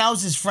paycheck, and that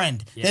was his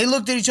friend. Yeah. They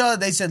looked at each other.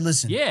 They said,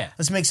 "Listen, Yeah.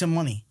 let's make some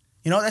money."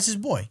 You know, that's his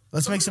boy.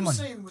 Let's make some money.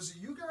 Saying, was it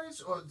you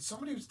guys or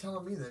somebody was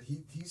telling me that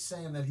he's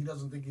saying that he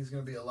doesn't think he's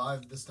going to be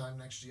alive this time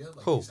next year?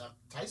 Like Who? He's not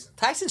Tyson.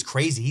 Tyson's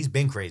crazy. He's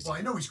been crazy. Well,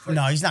 I know he's crazy.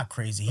 No, he's not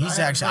crazy. But He's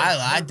I actually.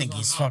 haven't heard- I it think was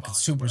he's on fucking Hot Box,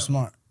 super whatever.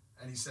 smart.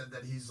 And he said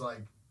that he's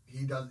like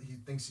he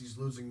thinks he's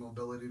losing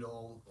mobility to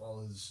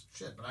all his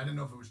shit, but I didn't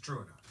know if it was true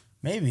or not.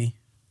 Maybe.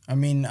 I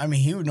mean,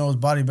 he would know his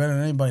body better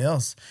than anybody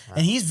else.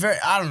 And he's very.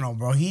 I don't know,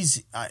 bro.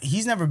 He's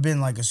never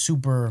been like a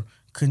super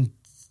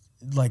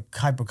like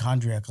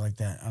hypochondriac like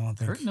that. I don't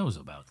think. Kurt knows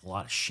about a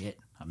lot of shit.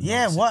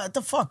 Yeah, what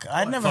the fuck?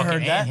 I never fucking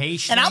heard that.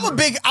 Haitian? And I'm a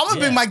big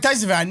Yeah. Mike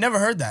Tyson fan. I never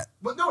heard that.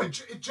 But no, it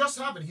just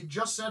happened. He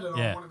just said it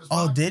Yeah. on one of his. Oh,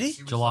 podcasts. did he?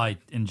 was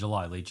In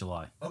July, late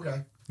July. like,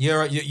 okay,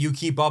 You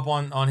keep up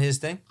on his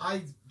thing?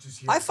 I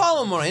just. I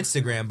follow him on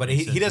Instagram, but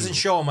he doesn't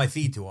show on my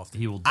feed too often.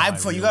 He will die.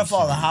 You gotta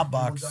follow the soon. Hot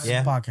Box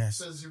Yeah. podcast.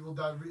 Says he will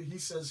die. He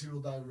says he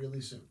will die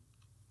really soon.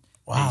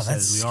 Wow, He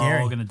that's says we are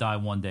scary. all going to die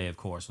one day, of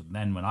course. But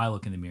then when I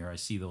look in the mirror, I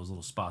see those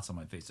little spots on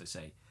my face. I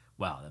say,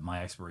 wow, that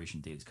my expiration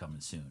date is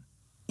coming soon.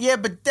 Yeah,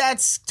 but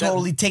that's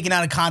totally taken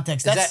out of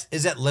context. That's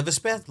Is that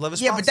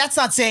Liverspeth? yeah, but that's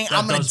not saying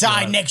I'm gonna does feel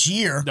die like- next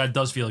year. That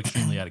does feel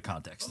extremely out of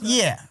context.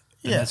 Yeah,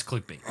 And yeah. that's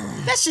clickbait.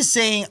 That's just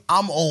saying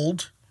I'm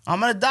old. I'm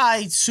gonna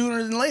die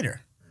sooner than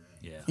later.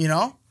 Yeah. You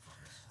know,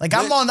 like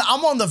I'm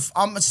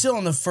still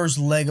on the first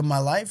leg of my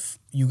life.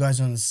 You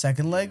guys are on the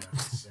second leg.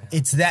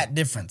 It's that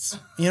difference.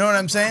 You know what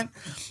I'm saying?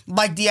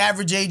 Like the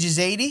average age is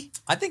 80.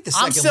 I think the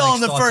second I'm still leg on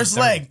the starts at first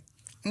 30. leg.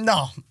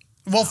 No.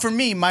 Well, for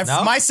me, my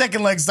No?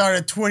 second leg started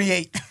at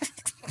 28.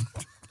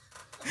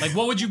 Like,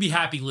 what would you be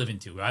happy living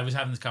to? I was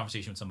having this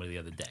conversation with somebody the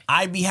other day.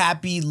 I'd be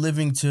happy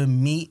living to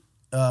meet.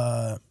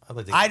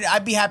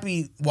 I'd be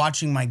happy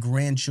watching my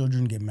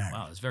grandchildren get married.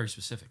 Wow, it's very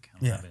specific. I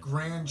don't Yeah. have any-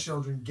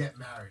 Grandchildren get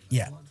married. That's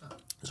Yeah. a long time.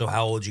 So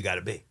how old you got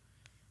to be?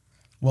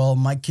 Well,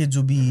 my kids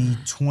will be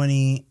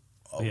 20.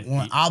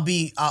 Yeah,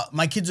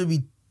 My kids will be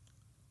Your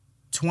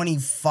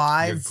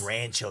 25.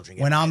 grandchildren.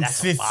 When I'm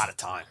that's 50. a lot of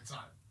time. It's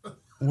not.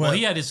 Well,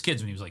 he had his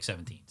kids when he was like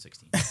 17,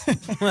 16.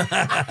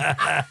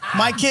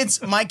 My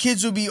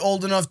kids will be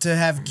old enough to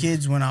have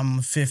kids when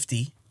I'm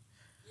 50.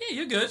 Yeah,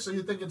 you're good. So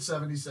you're thinking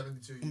 70,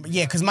 72.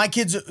 Yeah, because my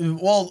kids,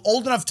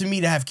 old enough to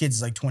me to have kids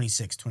is like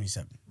 26,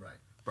 27. Right.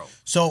 Bro,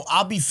 So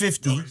I'll be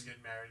 50. Nobody's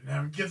getting married and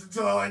having kids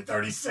until they're like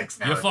 36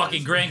 now. your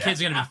fucking grandkids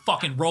are going to be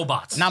fucking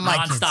robots. Not my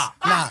nonstop.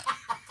 kids.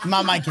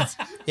 Not my kids.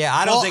 Yeah,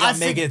 I don't Well, think I I'm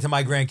making think- it to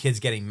my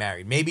grandkids getting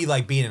married. Maybe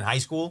like being in high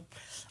school.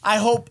 I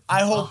hope.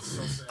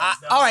 So sad.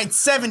 All right,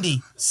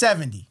 70,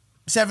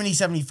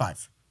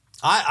 75.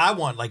 I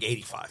want like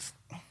 85,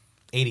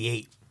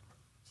 88.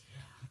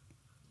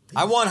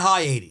 I want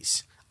high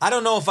 80s. I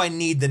don't know if I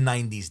need the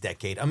 90s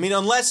decade. I mean,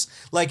 unless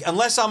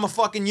I'm a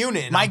fucking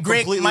unit. And My I'm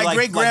completely, great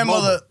like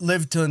grandmother mobile.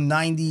 lived to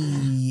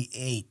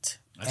 98,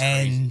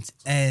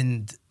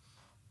 and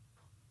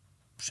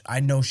I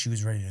know she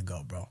was ready to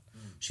go, bro.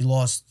 She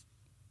lost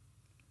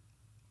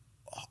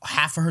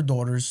half of her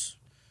daughters,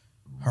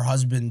 her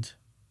husband.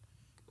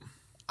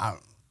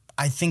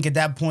 I think at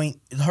that point,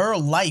 her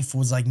life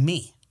was like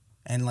me,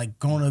 and like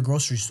going to the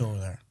grocery store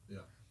with her. Yeah.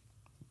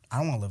 I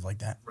don't want to live like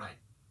that. Right.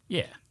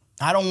 Yeah.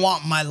 I don't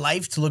want my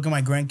life to look at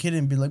my grandkid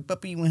and be like,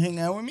 "Puppy, you want to hang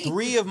out with me?"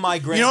 3 of my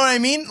You know what I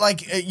mean?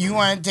 Like, you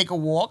want to take a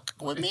walk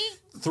with me?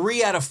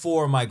 3 out of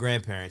 4 of my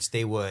grandparents,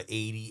 they were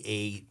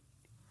 88.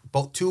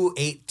 Both two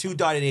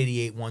died at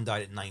 88, one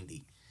died at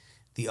 90.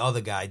 The other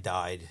guy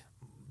died.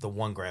 The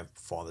one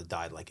grandfather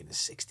died like in his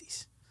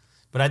 60s.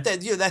 But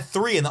that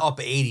 3 in the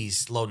upper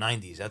 80s, low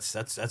 90s.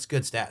 That's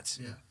good stats.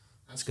 Yeah.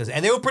 That's good.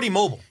 And they were pretty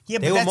mobile. Yeah,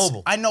 but they were that's,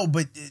 mobile. I know,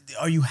 but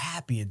are you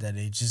happy at that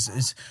age?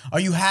 Are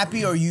you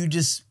happy, or are you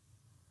just?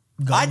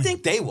 Going? I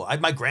think they were.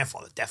 My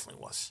grandfather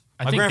definitely was.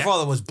 I My think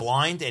grandfather was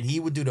blind, and he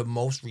would do the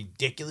most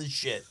ridiculous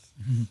shit.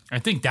 I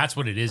think that's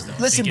what it is, though. I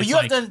Listen, think but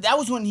it's you have to. That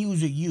was when he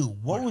was with you.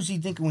 What was he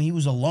thinking when he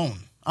was alone?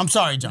 I'm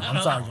sorry, John.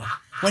 I'm sorry, John.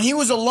 When he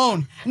was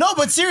alone. No,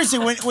 but seriously,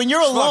 when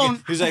you're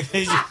alone. He's like,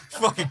 he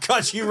fucking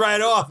cuts you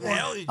right off.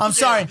 Man. I'm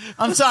sorry.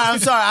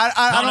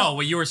 I No, no,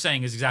 what you were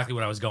saying is exactly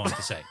what I was going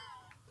to say.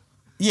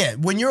 Yeah,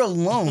 when you're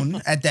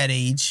alone at that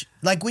age,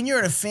 like when you're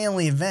at a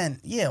family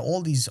event, yeah,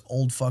 all these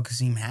old fuckers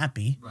seem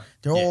happy. Right.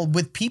 They're Yeah. all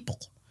with people.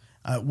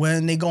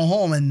 When they go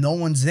home and no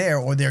one's there,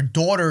 or their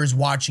daughter is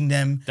watching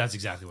them, That's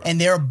exactly what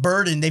and they're a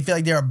burden. They feel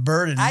like they're a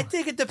burden. I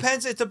think it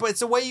depends. It's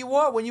the way you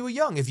are when you were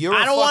young. If you're,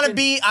 I don't wanna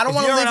be- I don't if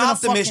wanna you're live an in a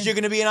optimist. fucking- You're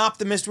going to be an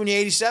optimist when you're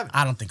 87.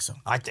 I don't think so.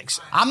 I think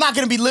so. I'm not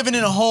going to be living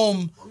in a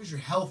home. As long as you're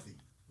healthy,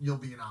 you'll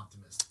be an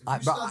optimist. If I-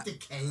 you start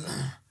decaying,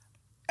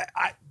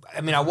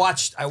 I mean, I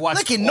watched.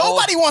 Look,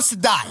 nobody wants to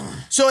die.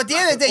 So at the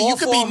end of the day, you all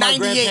could 4 be of my 98.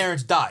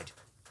 grandparents died.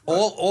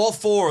 All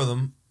 4 of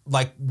them.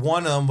 Like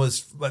one of them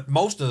was, but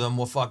most of them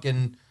were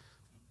fucking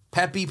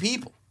peppy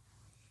people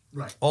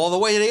right? all the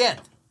way to the end.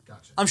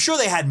 Gotcha. I'm sure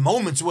they had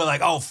moments where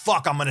like, oh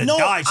fuck, I'm gonna No,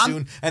 die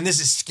soon, and this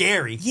is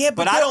scary. Yeah,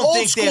 but I they're don't old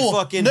think school. they're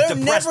fucking. They're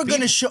depressed never gonna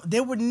people. show. They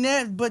would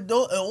never. But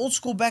old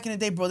school back in the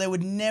day, bro, they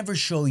would never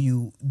show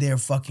you their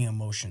fucking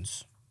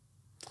emotions.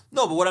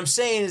 No, but what I'm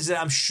saying is that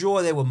I'm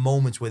sure there were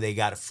moments where they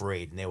got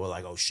afraid and they were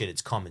like, "Oh shit,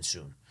 it's coming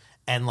soon,"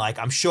 and like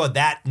I'm sure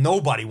that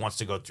nobody wants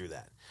to go through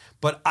that.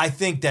 But I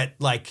think that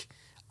like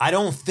I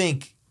don't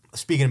think,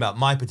 speaking about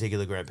my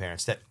particular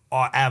grandparents, that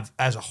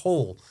as a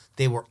whole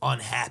they were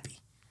unhappy.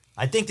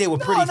 I think they were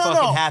pretty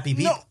fucking happy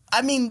people. No,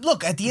 I mean,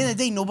 look, at the end of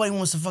the day, nobody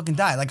wants to fucking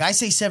die. Like, I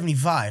say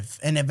 75,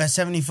 and if at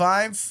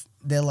 75,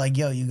 they're like,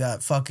 yo, you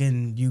got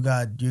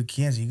your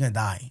cancer, you're gonna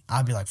die.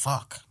 I'll be like,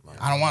 fuck,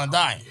 I don't want to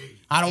die.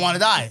 I don't want to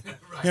die.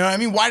 You know what I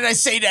mean? Why did I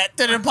say that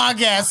to the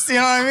podcast? You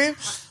know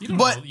what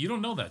I mean? You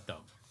don't know that, though.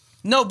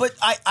 No, but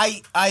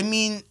I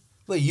mean...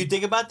 Wait, you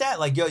think about that?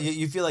 Like,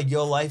 you feel like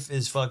your life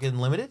is fucking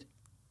limited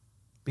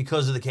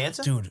because of the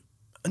cancer? Dude,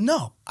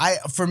 no.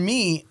 For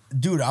me,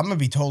 dude, I'm gonna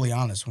be totally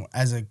honest.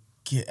 As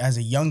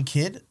a young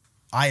kid,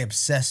 I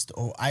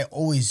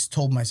always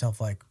told myself,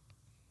 like,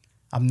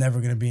 I'm never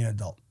gonna be an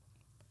adult.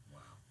 Wow.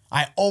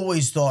 I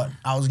always thought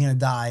I was gonna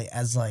die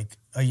as like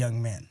a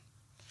young man.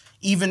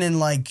 Even in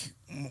like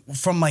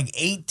from like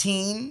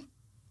 18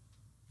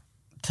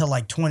 to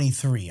like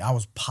 23, I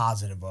was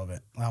positive of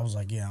it. I was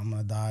like, yeah, I'm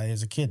gonna die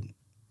as a kid.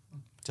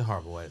 It's a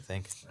horrible way to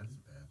think.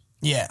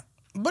 Yeah.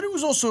 But it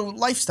was also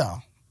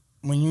lifestyle.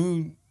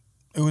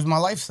 It was my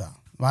lifestyle.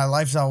 My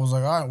lifestyle was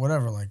like, all right,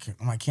 whatever. Like,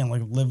 I can't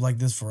like live like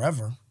this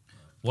forever.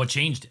 What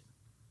changed it?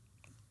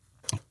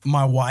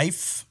 My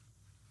wife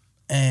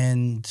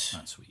and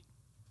Not sweet.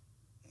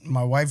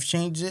 my wife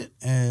changed it,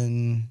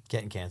 and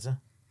Getting cancer?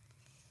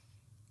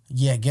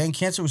 yeah, getting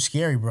cancer was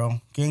scary,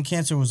 bro. Getting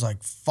cancer was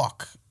like,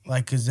 fuck.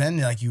 Like, cause then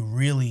like you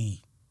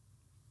really...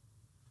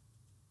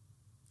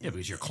 Yeah,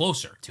 because you're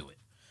closer to it.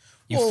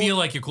 You feel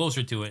like you're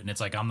closer to it, and it's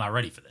like, I'm not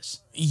ready for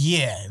this.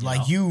 Yeah,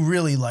 like you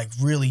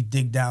really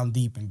dig down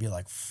deep and be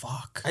like,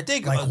 fuck. I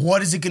think like,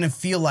 what is it gonna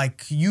feel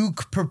like? You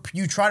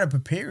try to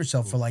prepare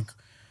yourself for like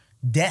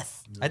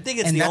death. I think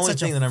it's And the that's only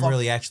such a thing that I'm fuck-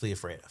 really actually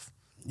afraid of.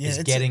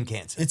 Is getting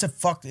cancer. It's a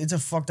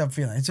fucked up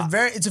feeling. It's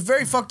a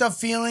very fucked up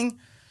feeling,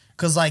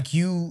 cause like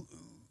you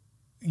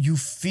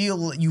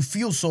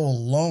feel so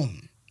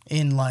alone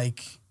in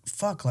like,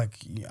 fuck, like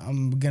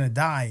I'm gonna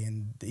die,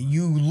 and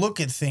you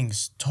look at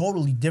things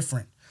totally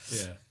different.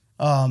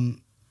 Yeah.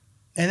 And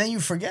then you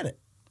forget it.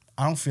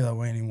 I don't feel that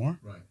way anymore.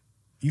 Right.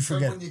 You It's like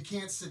forget when it. you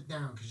can't sit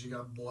down because you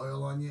got a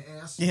boil on your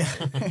ass. Yeah.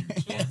 Right?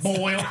 You can't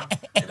Boil.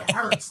 It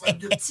hurts. Like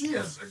your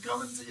tears are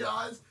coming to your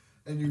eyes,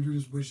 and you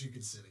just wish you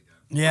could sit again.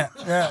 Yeah.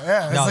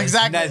 It's No,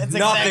 exactly. it's It's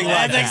nothing exactly,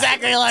 like it's that.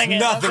 exactly like it. Nothing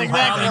That's like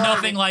exactly Probably like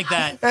nothing like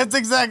that. it. That's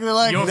exactly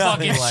like Your it.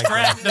 Nothing fucking like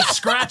scratch, that. the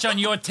scratch on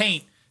your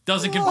taint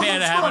doesn't compare to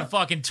that's having right.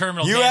 fucking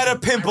terminal You cancer. had a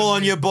pimple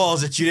on your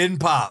balls that you didn't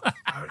pop.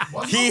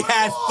 He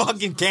had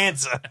fucking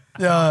cancer.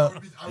 Yeah.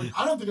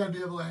 I don't think I'd be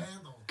able to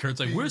handle. Kurt's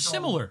like, being we're told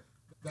similar.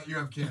 That you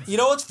have cancer. You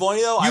know what's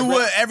funny though? You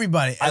would,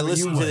 everybody. I you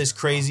listened to would. this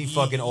crazy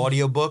fucking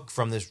audiobook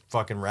from this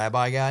fucking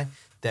rabbi guy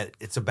that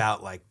it's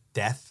about like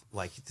death,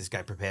 like this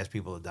guy prepares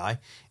people to die.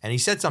 And he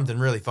said something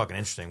really fucking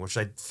interesting, which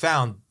I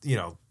found,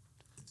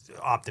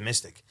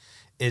 optimistic,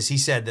 is he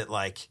said that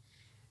like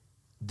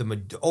the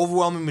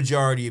overwhelming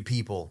majority of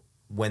people,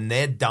 when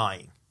they're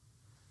dying,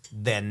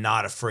 they're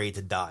not afraid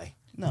to die.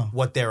 No.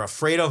 What they're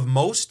afraid of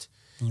most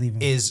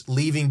Leaving. is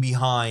leaving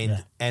behind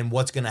Yeah. and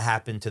what's going to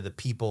happen to the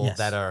people Yes.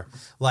 that are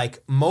like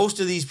most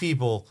of these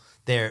people.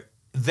 They're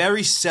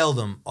very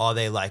seldom are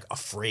they like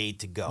afraid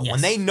to go. Yes.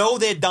 When they know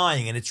they're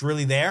dying and it's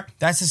really there,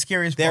 That's the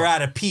scariest they're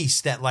part. at a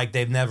peace that like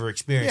they've never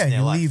experienced Yeah, in their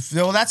you life. leave.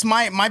 Well, that's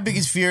my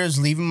biggest fear is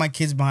leaving my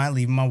kids behind,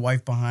 leaving my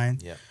wife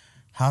behind. Yeah.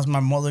 How's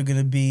my mother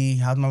gonna be?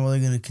 How's my mother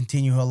gonna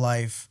continue her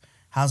life?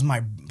 How's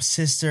my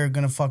sister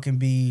gonna fucking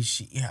be?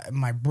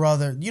 My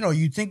brother.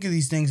 You think of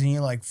these things and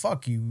you're like,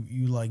 fuck you.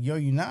 You like, yo,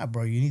 you're not,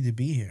 bro. You need to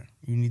be here.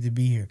 You need to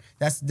be here.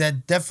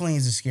 That definitely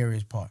is the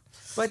scariest part.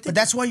 But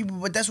that's why you.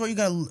 But that's why you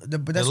gotta.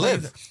 But that's why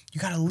live. you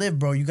gotta live,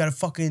 bro. You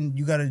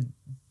gotta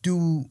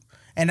do.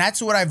 And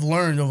that's what I've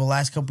learned over the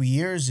last couple of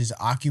years is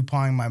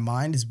occupying my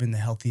mind has been the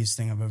healthiest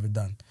thing I've ever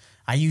done.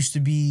 I used to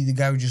be the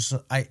guy who just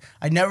I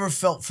never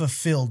felt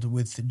fulfilled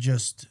with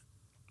just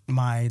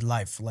my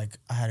life. Like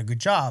I had a good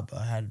job,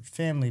 I had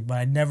family, but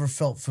I never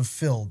felt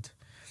fulfilled.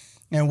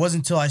 And it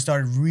wasn't until I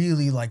started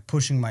really like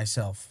pushing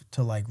myself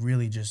to like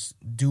really just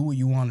do what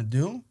you want to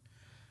do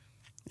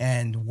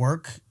and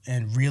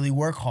really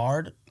work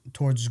hard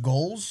towards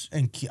goals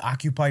and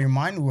occupy your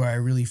mind where I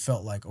really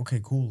felt like, okay,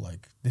 cool,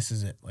 like this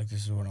is it. Like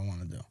this is what I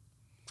want to do.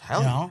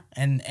 Hell You yeah. know?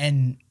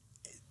 And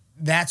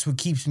that's what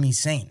keeps me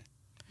sane.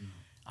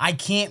 I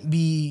can't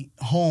be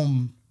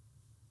home,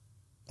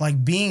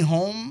 like being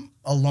home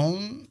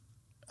alone.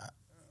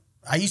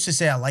 I used to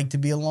say I like to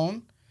be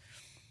alone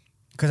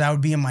because I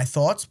would be in my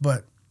thoughts,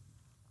 but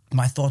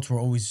my thoughts were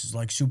always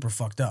like super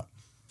fucked up.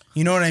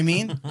 You know what I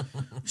mean?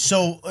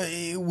 So,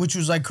 which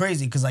was like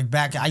crazy because like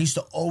back, I used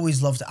to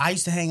always I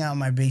used to hang out in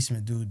my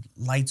basement, dude.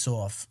 Lights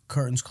off,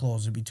 curtains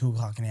closed. It'd be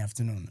 2:00 in the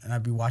afternoon, and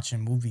I'd be watching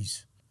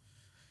movies,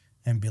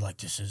 and be like,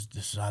 "This is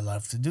I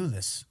love to do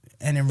this."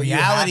 And in But you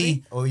reality,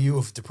 happy or you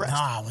were depressed?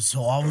 nah, I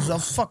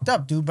was fucked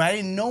up, dude. But I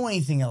didn't know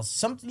anything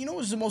else.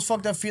 What's the most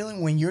fucked up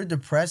feeling when you're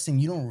depressed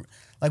and you don't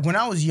like. When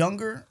I was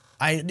younger,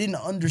 I didn't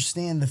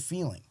understand the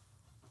feeling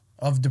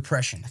of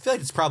depression. I feel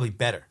like it's probably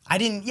better. I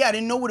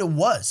didn't know what it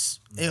was.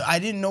 I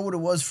didn't know what it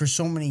was for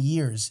so many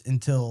years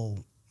until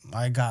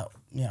I got,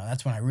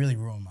 that's when I really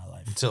ruined my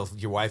life. Until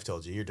your wife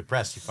told you you're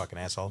depressed, you fucking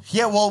asshole.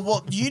 Yeah,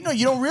 well, you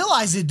don't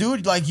realize it,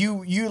 dude. Like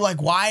you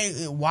like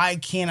why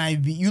can't I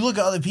be? You look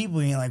at other people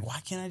and you're like, why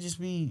can't I just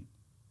be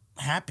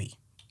happy?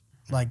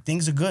 Like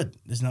things are good.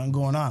 There's nothing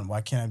going on.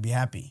 Why can't I be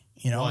happy?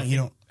 Well,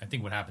 I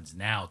think what happens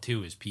now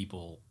too is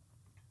people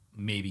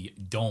maybe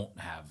don't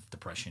have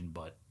depression,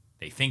 but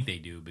they think they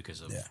do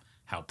because of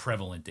how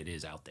prevalent it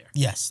is out there.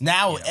 Yes.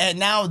 Now,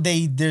 now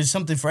there's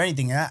something for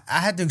anything. I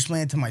had to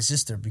explain it to my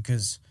sister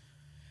because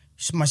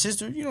my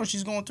sister,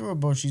 she's going through it,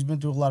 bro. She's been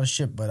through a lot of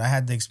shit, but I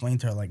had to explain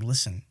to her, like,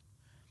 listen,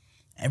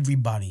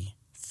 everybody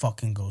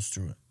fucking goes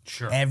through it.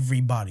 Sure.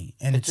 Everybody.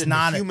 And it's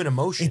not a human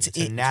emotion. It's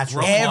a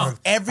natural part of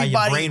everybody,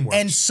 how your brain works.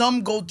 And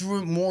some go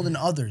through it more than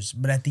others.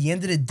 But at the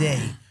end of the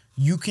day,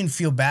 you can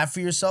feel bad for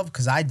yourself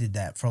because I did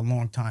that for a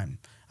long time.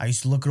 I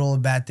used to look at all the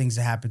bad things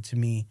that happened to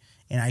me,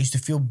 and I used to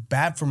feel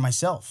bad for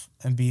myself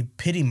and be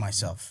pitying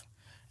myself.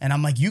 And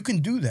I'm like, you can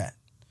do that.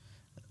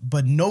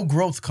 But no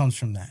growth comes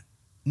from that.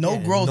 No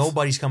growth.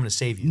 Nobody's coming to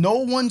save you. No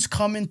one's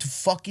coming to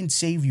fucking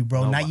save you,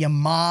 bro. Nobody. Not your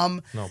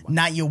mom,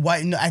 not your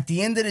wife. No, at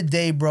the end of the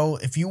day, bro,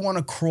 if you want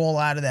to crawl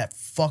out of that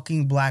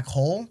fucking black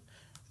hole,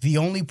 the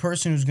only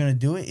person who's going to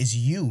do it is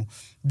you.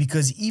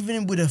 Because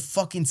even with a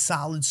fucking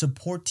solid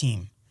support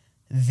team,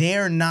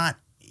 they're not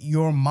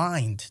your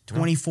mind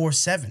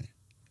 24/7.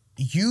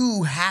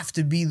 You have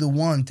to be the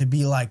one to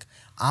be like,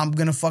 I'm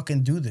going to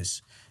fucking do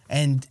this.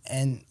 And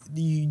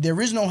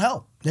there is no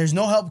help. There's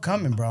no help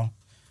coming, bro.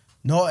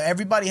 No,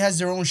 everybody has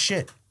their own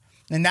shit.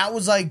 And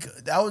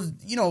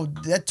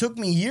that took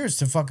me years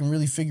to fucking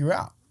really figure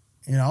out.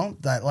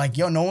 That like,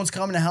 no one's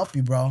coming to help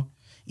you, bro.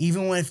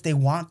 Even if they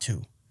want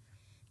to.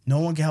 No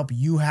one can help you.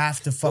 You have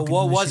to fucking But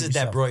what do was shit it that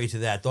yourself. brought you to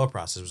that thought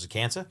process? Was it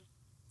cancer?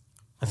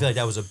 I feel like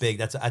that was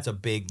that's a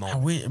big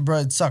moment. Bro,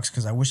 it sucks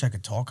because I wish I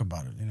could talk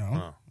about it,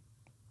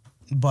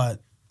 But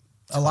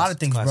a lot of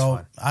things, bro.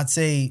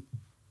 Classified.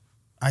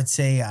 I'd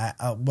say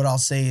what I'll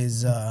say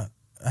is I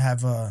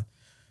have a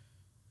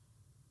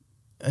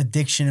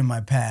addiction in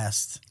my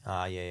past.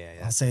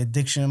 Yeah. I'll say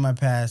addiction in my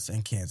past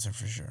and cancer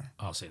for sure.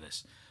 I'll say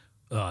this.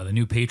 The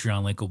new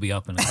Patreon link will be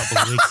up in a couple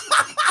of weeks.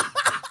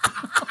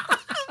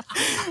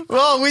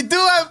 Well, we do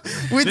have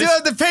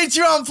the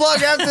Patreon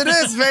plug after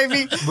this,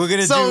 baby. We're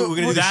gonna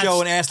do the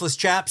show in assless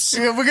chaps.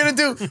 Yeah, we're gonna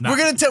do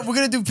Patreon.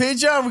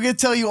 We're gonna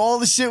tell you all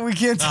the shit we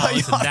can't tell you.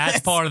 Listen, that's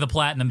part of the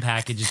platinum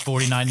package. Is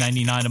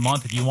 $49.99 a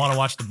month. If you want to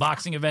watch the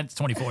boxing event, it's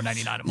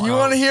 $24.99 a month. You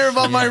want to hear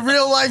about my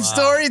real life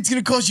story? It's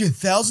gonna cost you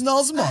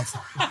 $1,000 a month.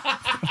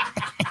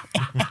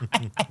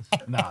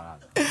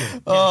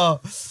 No.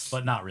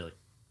 But not really.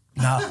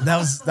 No, that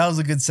was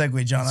a good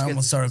segue, John. I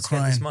almost started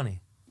crying. Get this money.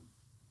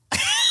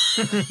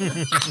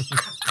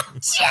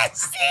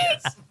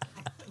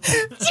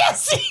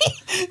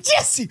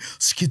 Jesse,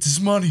 let's get this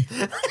money.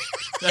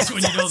 That's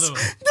when you know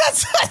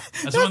that's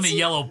when the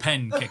yellow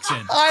pen kicks in.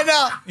 I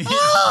know.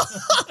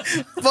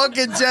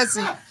 Fucking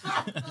Jesse.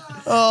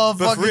 Oh,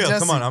 But fucking for real,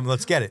 Jesse. come on,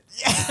 let's get it.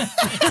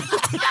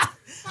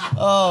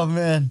 Oh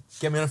man,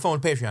 Get me on the phone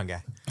with Patreon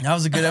guy. that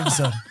was a good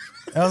episode.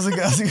 That was a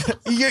good.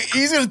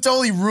 He's gonna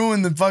totally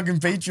ruin the fucking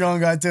Patreon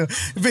guy too.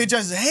 The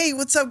Patreon says, "Hey,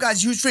 what's up,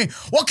 guys? Huge fan.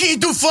 What can you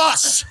do for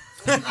us?"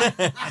 No,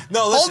 listen,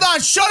 Hold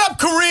on, shut up,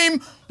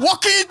 Kareem.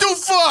 What can you do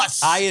for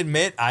us? I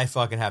admit I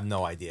fucking have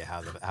no idea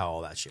how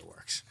all that shit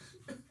works.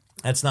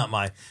 That's not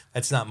my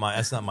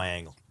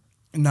angle.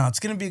 No, it's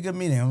gonna be a good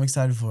meeting. I'm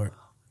excited for it.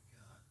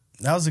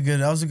 That was a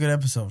good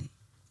episode.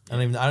 I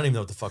don't even know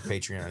what the fuck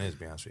Patreon is, to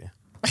be honest with you.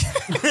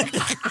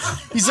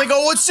 He's like,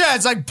 "Oh, what's that?"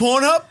 It's like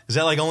Pornhub. Is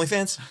that like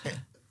OnlyFans?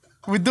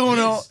 We're doing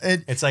all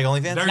it. It's like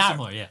OnlyFans? Very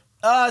similar, yeah.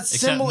 Except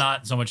Similar.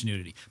 not so much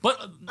nudity, but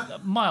a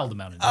mild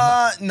amount of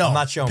nudity. No, I'm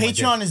not showing my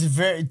Patreon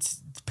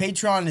is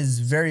Patreon is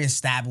very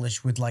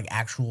established with like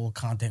actual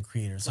content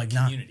creators. Like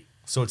not, community.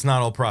 So it's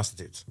not all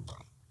prostitutes.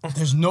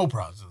 there's no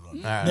problems.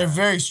 right. They're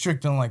very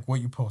strict on like what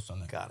you post on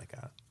there. Got it.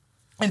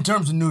 In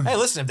terms of nudity. Hey,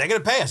 listen, if they're gonna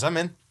pay us, I'm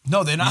in.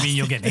 No, they're not. You mean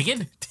you'll get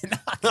naked? They're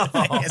not gonna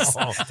pay us.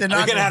 They're They're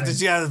not gonna have to pay us.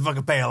 see how to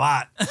fucking pay a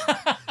lot.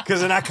 Because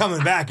they're not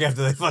coming back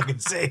after they fucking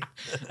see.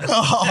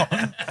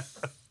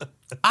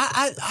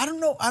 I don't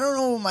know. I don't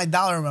know what my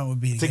dollar amount would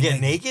be To get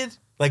naked?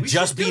 Like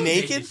just be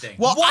naked?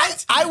 Well,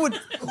 I would.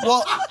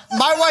 Well,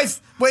 my wife.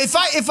 Well,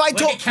 if I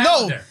told a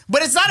calendar.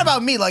 but it's not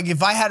about me. Like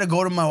if I had to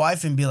go to my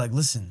wife and be like,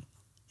 listen,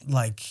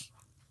 like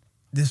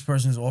this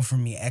person's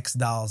offering me X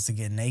dollars to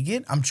get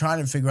naked. I'm trying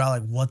to figure out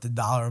like what the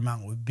dollar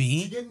amount would To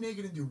be. get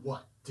naked and do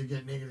what? To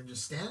get naked and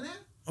just stand there?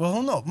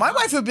 Well, no, my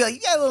wife would be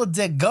like, yeah, little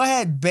dick, go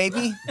ahead,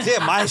 baby.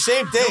 Yeah, my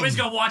same thing. Nobody's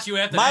gonna watch you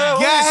after My- that.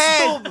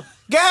 Go ahead.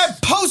 Go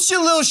ahead, post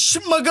your little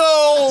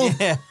schmuggle.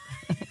 Yeah.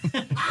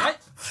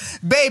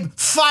 Babe,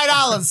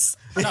 $5.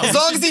 As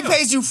long as he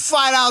pays you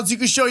 $5, you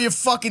can show your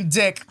fucking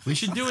dick. We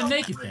should do a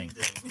naked thing.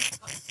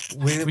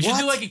 We We should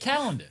do like a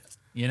calendar.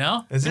 You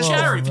know, Is for this-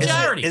 charity. For Is it-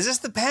 charity. Is this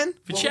the pen? For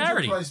What would your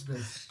charity. price be?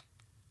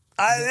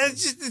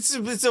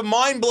 It's a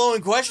mind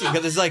blowing question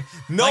because it's like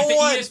Like the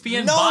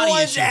ESPN no body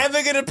one's issue.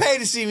 ever gonna pay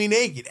to see me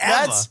naked.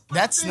 Ever.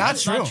 That's not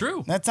That's true. not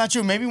true. That's not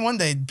true. Maybe one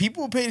day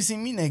people will pay to see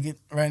me naked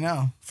right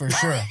now for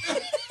sure.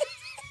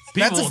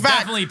 People That's a will fact.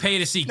 definitely pay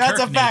to see That's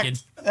Kirk a fact. naked.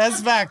 That's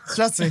a fact.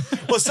 Trust me.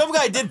 Well, some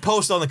guy did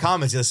post on the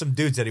comments. Some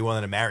dude said he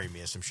wanted to marry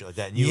me or some shit like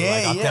that. And you were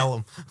like, I'll tell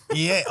him.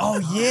 Yeah. Oh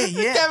yeah.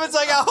 Yeah. Kevin's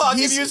like, I'll give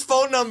He's- you his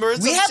phone number.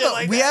 And we some have shit a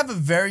like we that. have a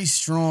very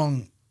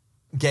strong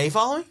Gay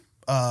following.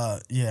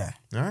 yeah,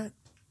 All right.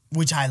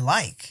 which I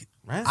like.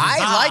 Right.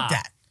 I like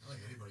that.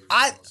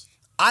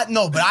 I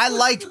no, but I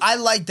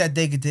like that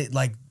they could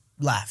like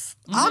laugh.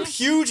 I'm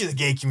huge in the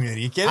gay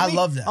community. You kidding me? I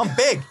love that. I'm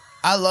big.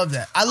 I love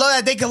that. I love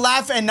that they can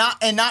laugh and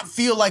not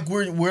feel like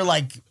we're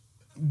like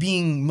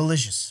being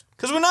malicious.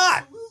 Because we're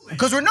not.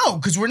 Because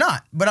we're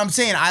not. But I'm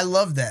saying I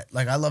love that.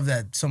 Like I love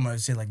that someone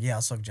would say like, yeah,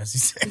 I'll suck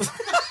Jesse's dick.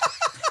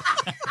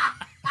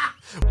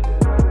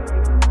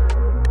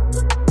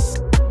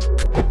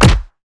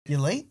 You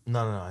late?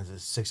 No.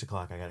 It's 6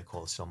 o'clock. I got to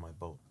call to sell my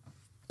boat.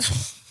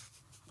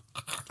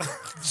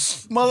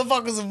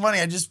 Motherfuckers are funny.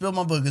 I just spilled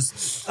my boogers.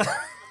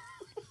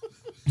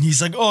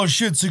 He's like, oh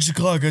shit, 6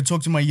 o'clock. I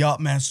talked to my yacht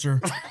master.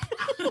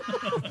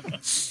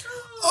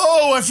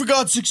 Oh, I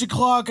forgot 6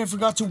 o'clock. I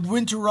forgot to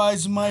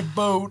winterize my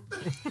boat.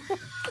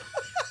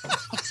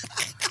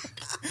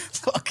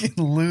 Fucking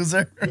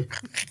loser.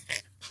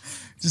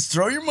 Just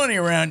throw your money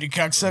around, you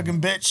cocksucking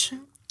bitch.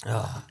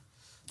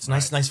 It's a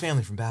nice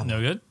family from Babylon. No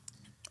good.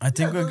 I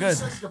think we're good. He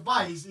says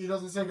goodbye. He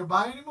doesn't say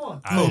goodbye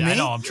anymore. Who, I me?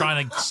 know. I'm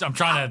trying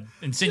to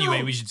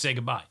insinuate we should say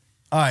goodbye.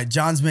 All right,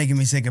 John's making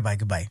me say goodbye.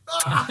 That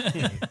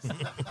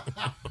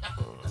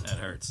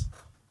hurts.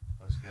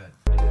 That was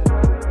good.